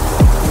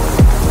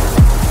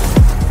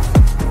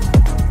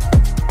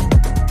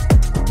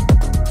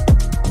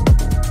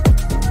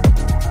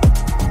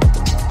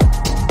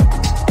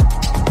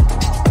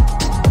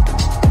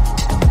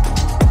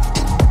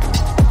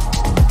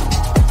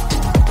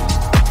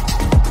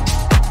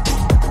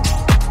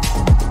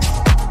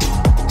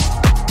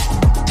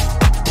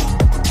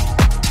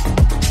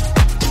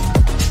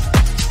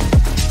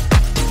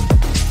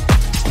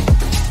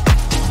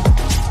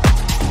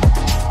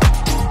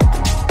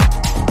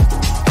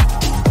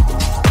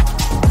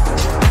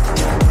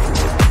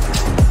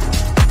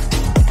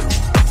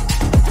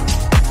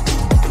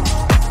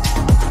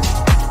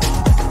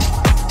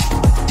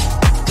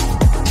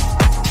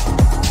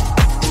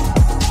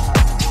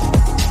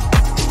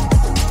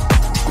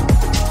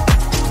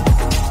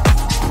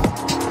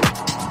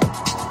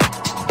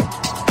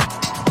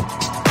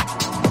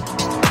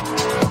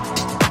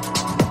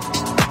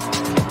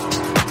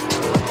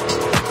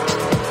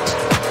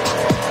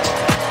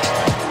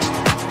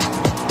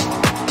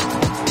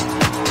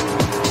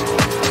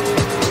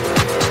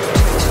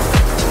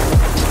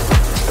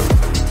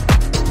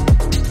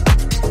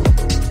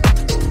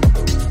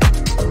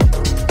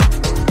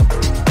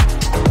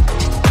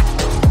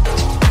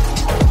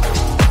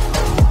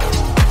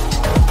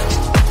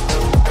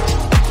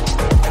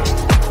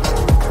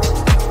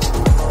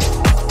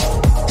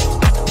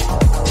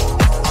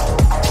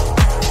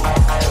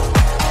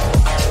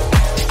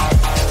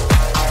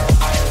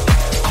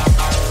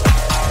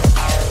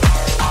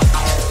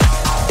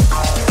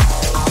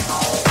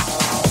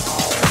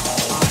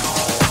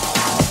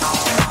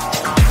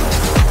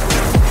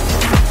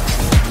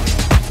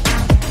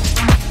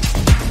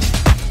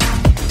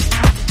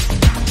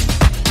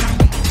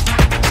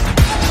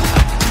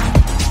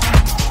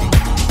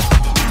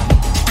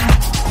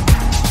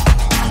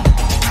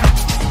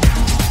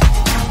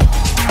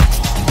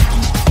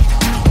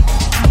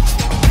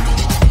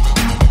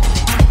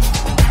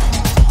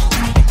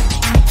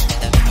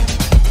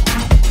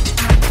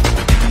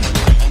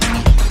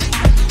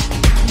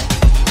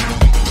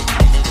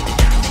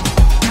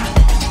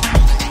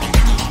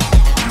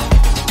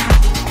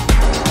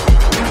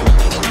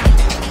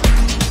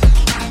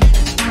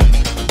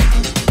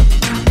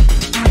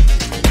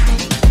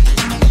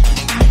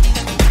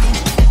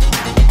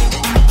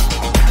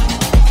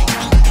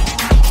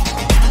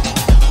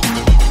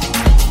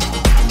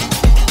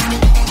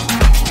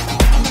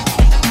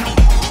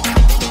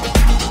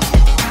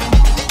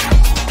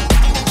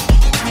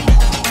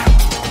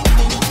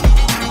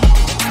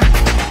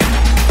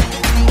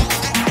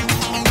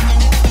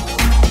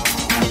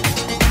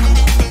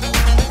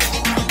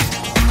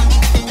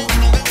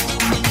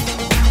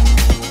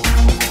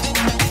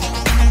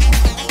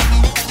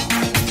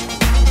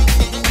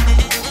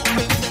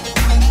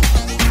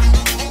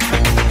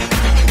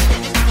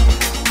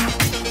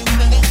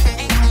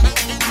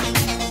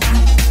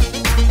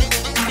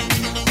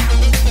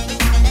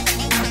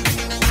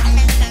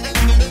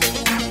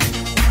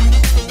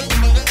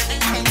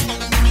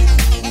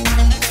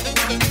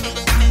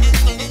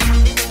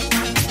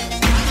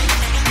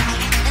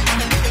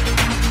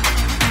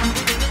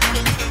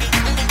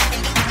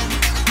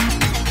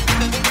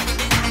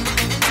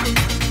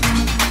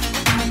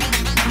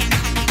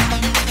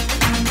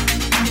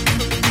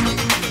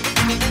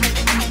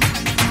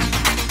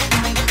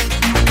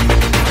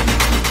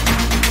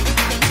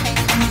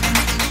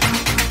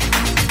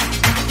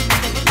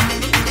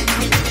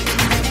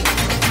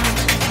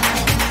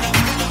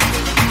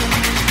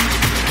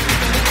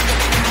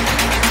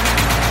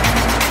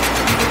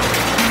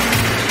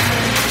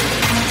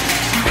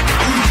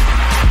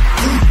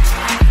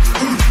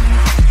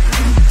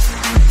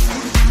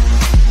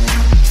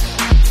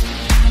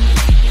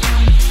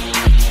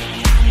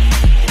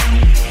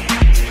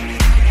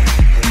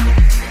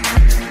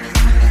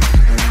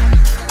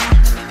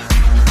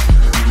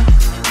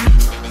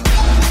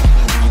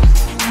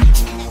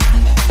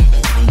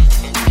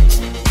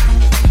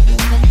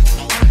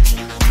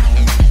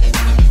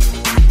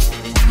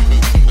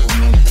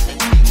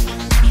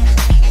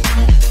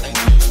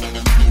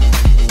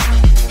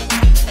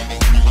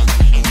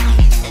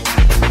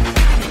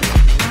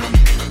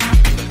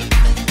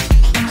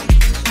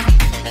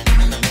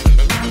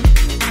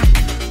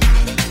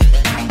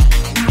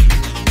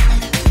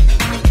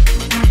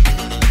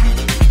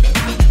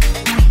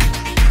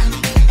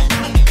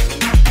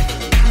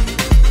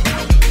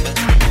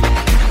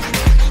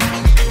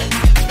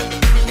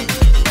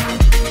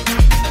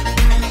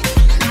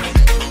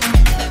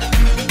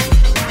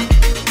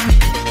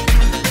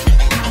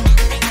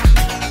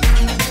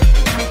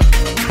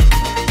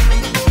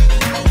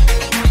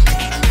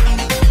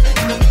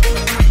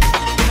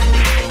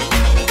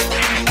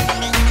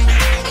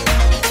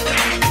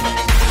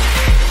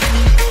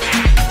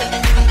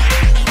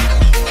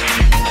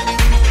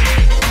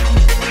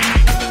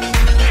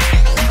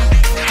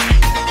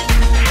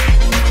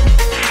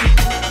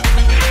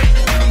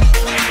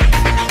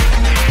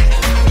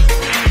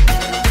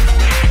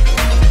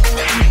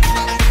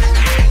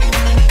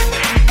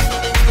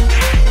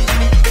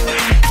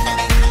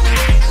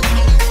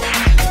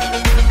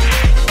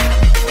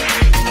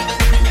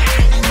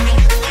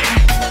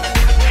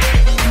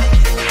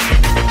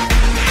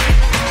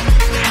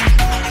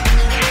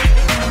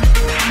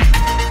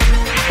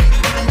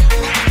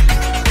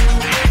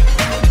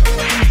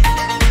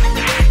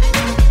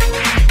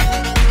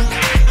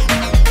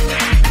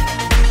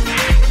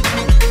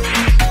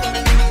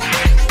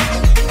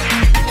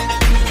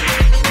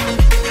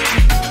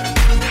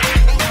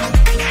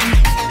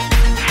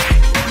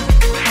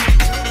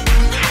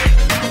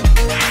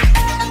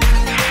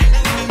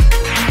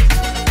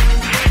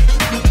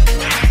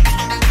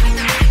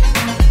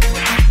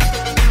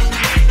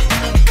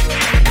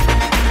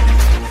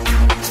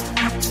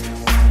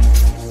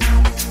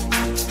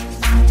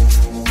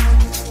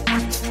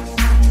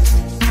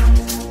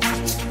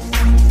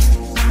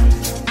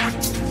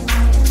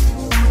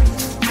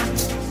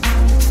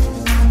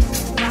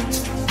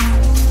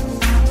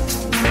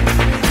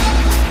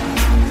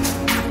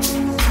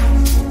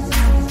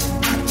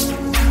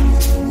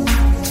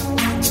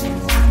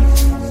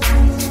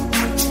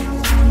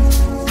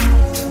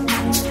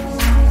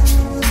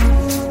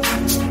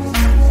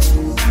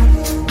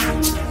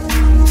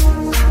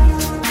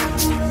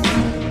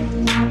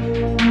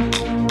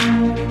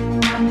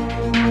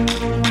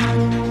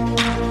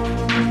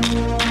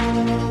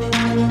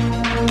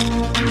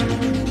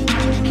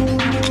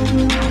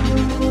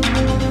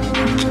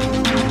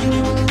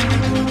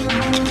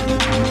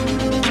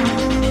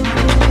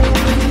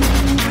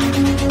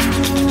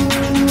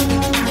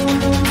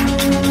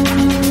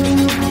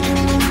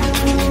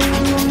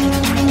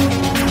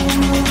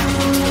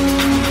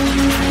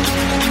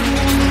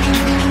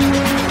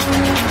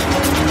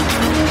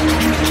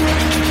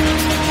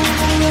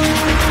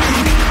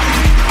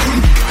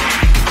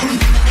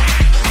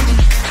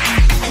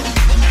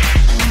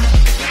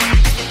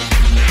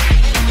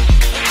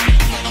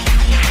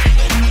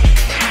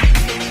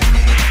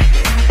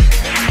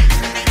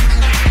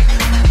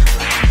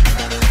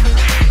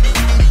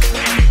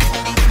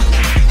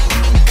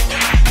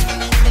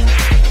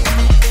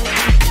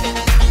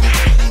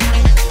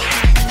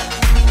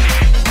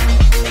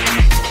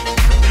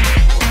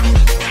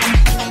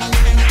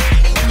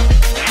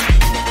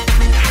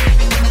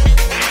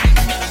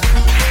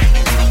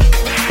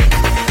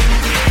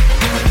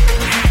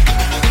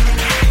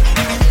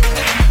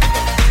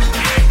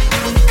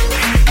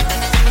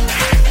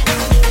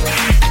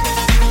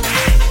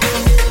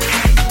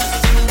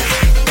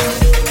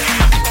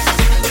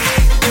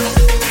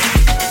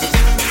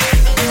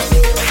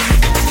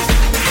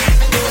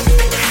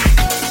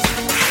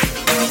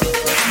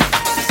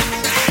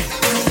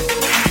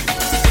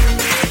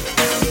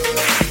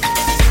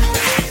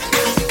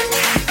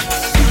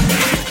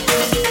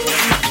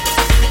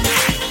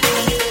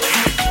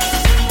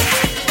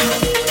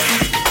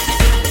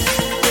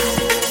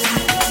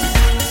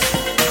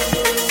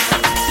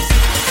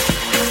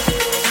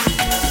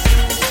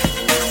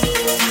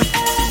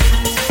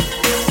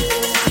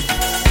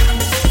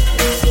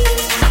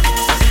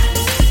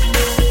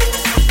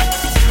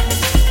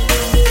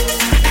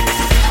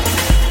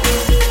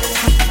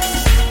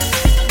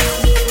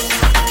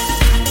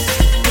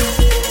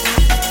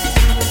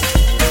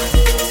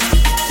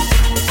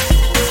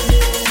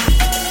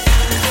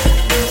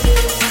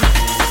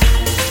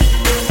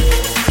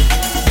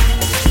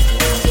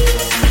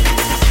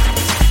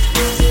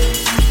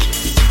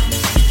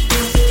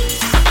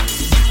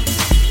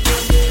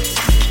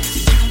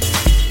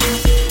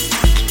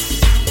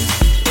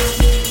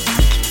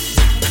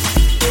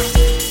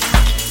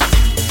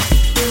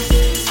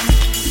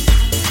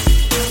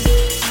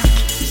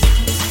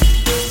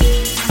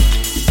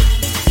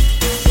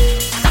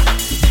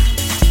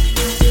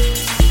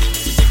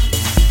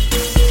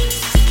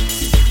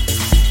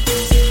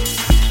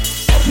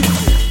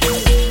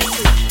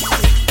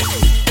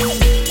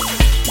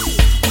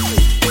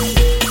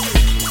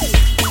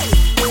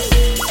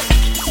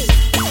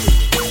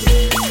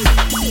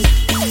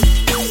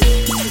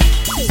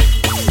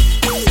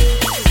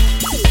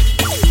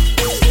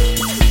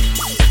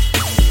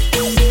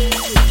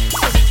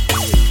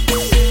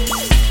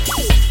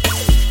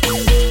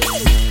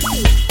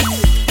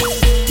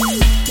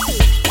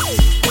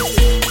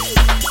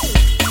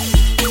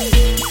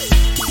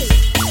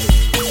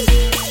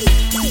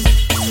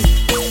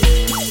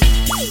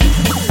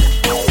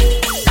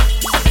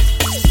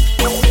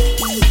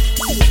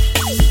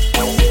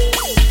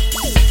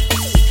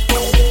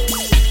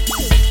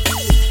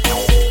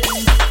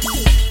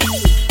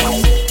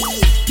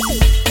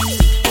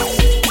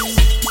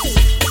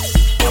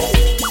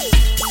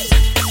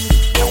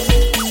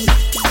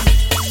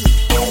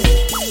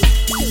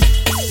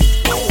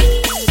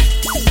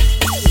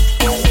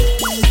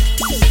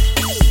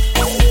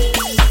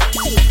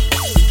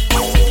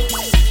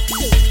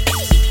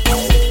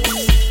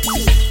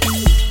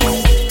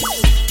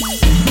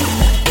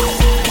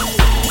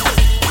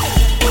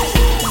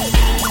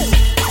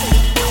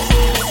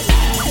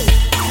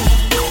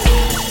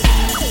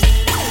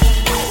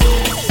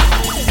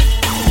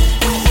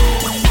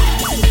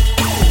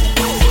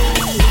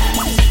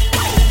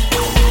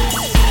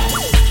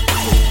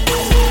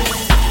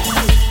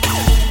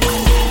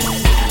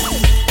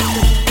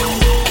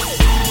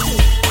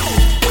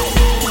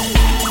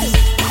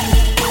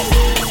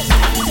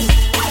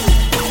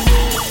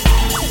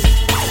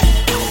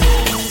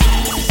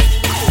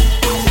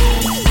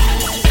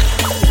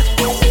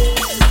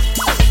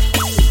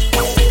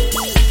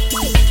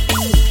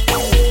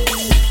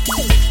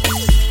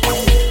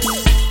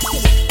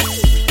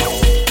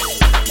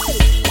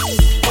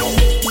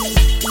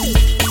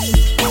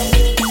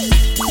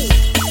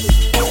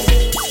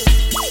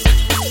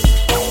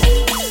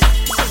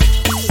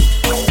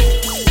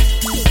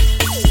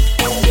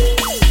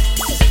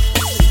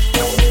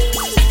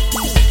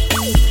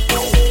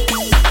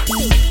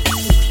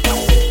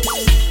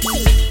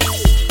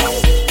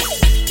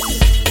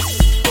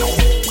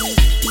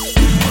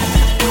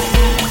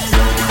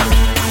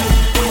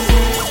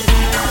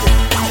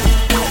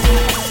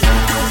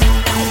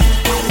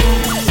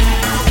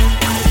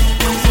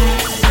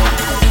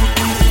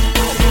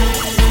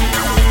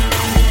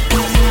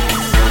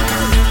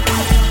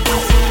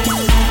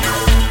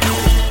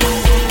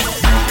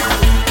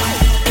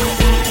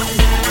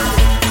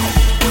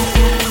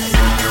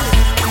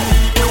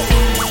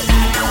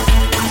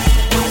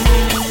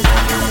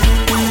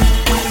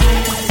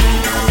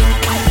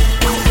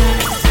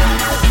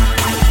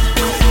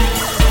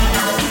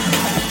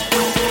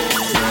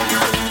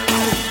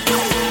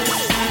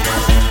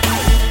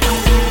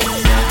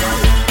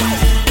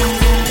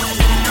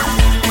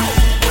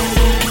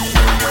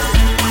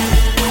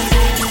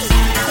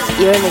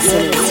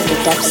 listening to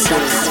the Dub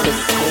Series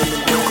with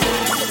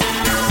Minakho.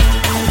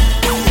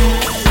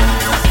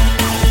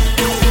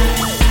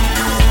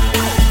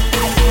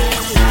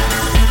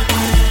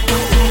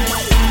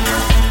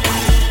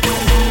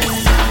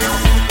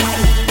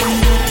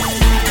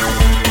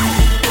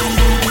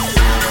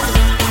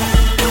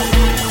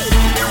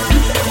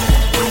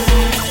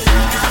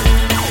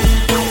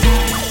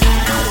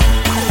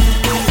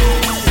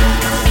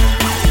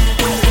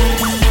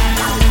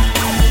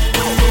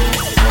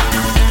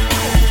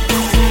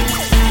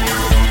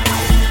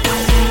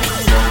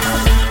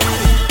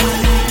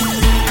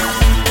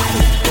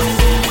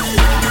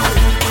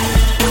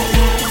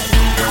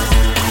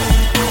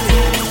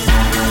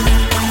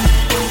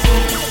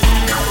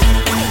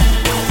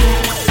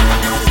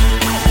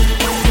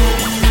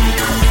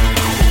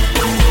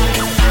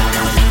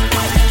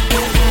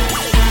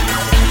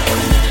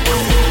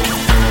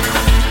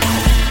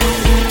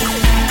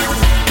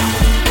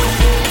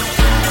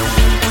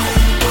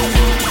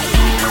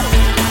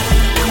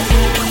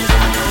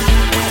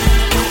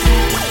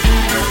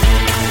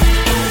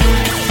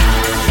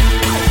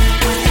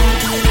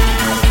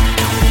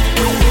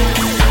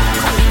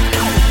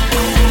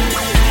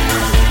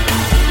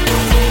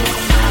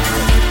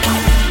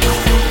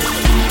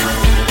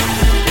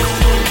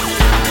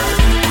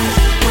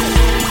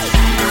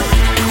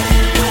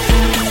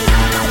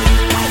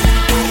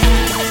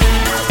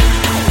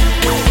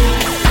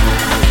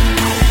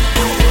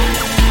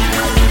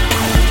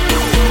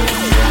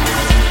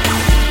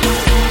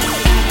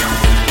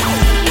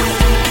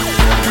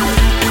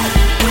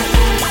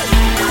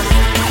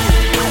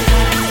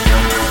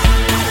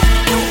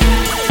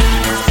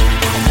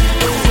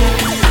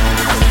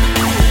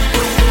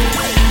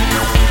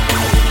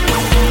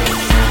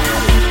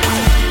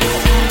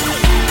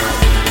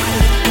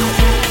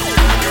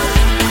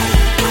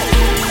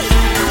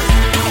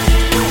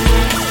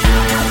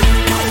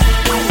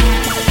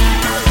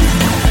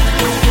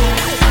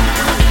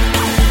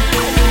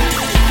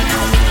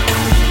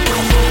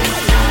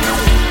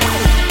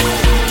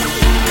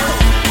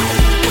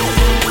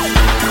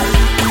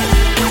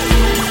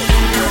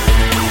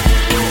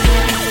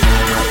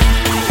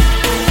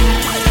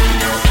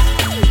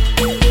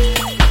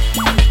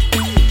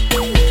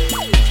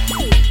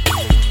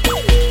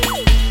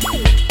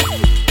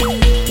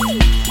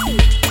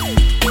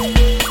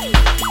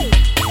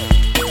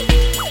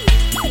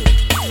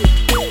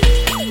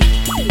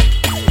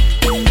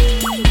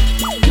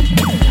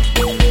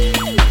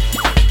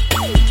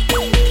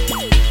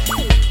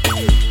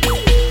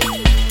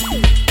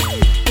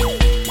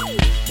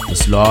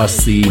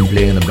 Last scene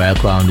playing in the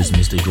background is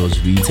Mr. Joe's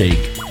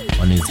retake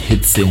on his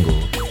hit single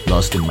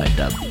Lost in My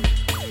Dub,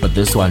 but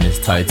this one is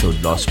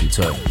titled Lost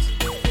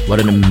ReturnZ. What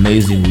an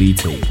amazing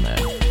retake, man.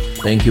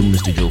 Thank you,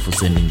 Mr. Joe, for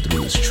sending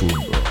through this tune,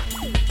 bro.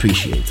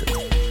 Appreciate it.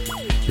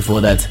 Before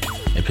that,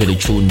 I played a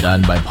tune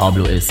done by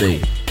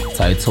PabloSA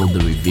titled The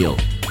Reveal,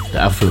 the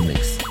Afro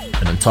mix,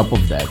 and on top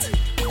of that,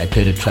 I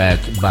played a track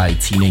by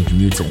Teenage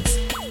Mutants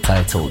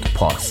titled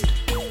Past.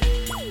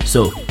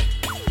 So,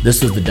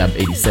 this was the Dub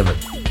 87,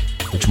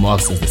 which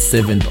marks as the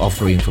 7th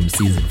offering from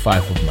season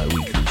 5 of my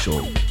weekly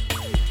show.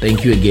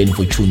 Thank you again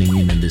for tuning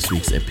in this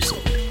week's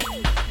episode.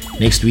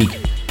 Next week,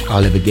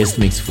 I'll have a guest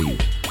mix for you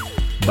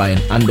by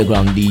an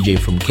underground DJ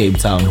from Cape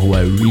Town who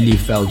I really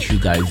felt you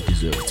guys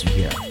deserve to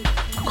hear.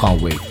 I can't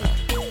wait,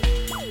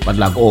 man. But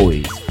like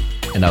always,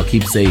 and I'll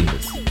keep saying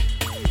this,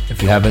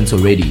 if you haven't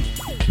already,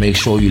 make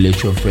sure you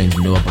let your friends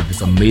know about this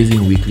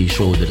amazing weekly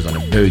show that is on a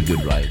very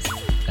good rise.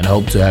 And I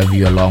hope to have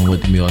you along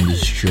with me on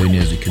this journey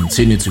as we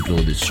continue to grow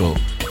this show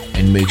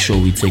and make sure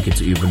we take it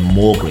to even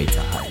more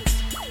greater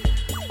heights.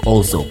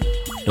 Also,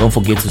 don't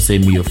forget to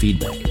send me your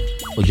feedback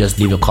or just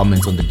leave a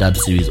comment on the Dub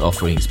Series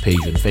Offerings page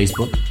on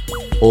Facebook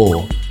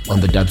or on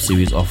the Dub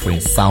Series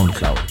Offerings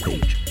SoundCloud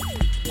page.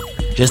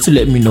 Just to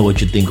let me know what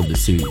you think of the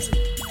series,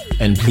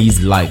 and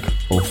please like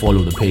or follow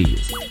the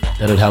pages.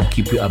 That'll help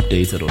keep you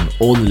updated on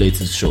all the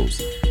latest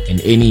shows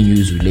and any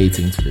news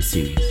relating to the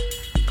series.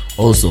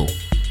 Also,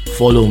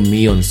 follow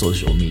me on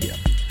social media,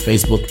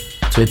 Facebook,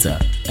 Twitter,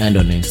 and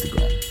on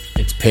Instagram.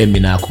 It's Phehh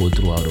Minakho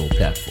throughout all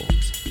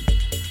platforms.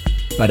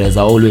 But as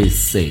I always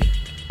say,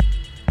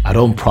 I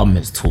don't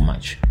promise too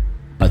much,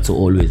 but to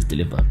always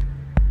deliver.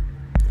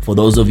 For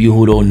those of you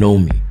who don't know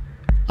me,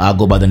 I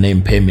go by the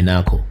name Phehh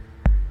Minakho,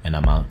 and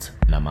I'm out,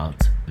 and I'm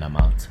out, and I'm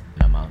out,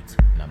 and I'm out,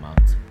 and I'm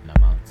out, and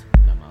I'm out,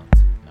 and I'm out,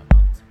 and I'm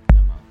out.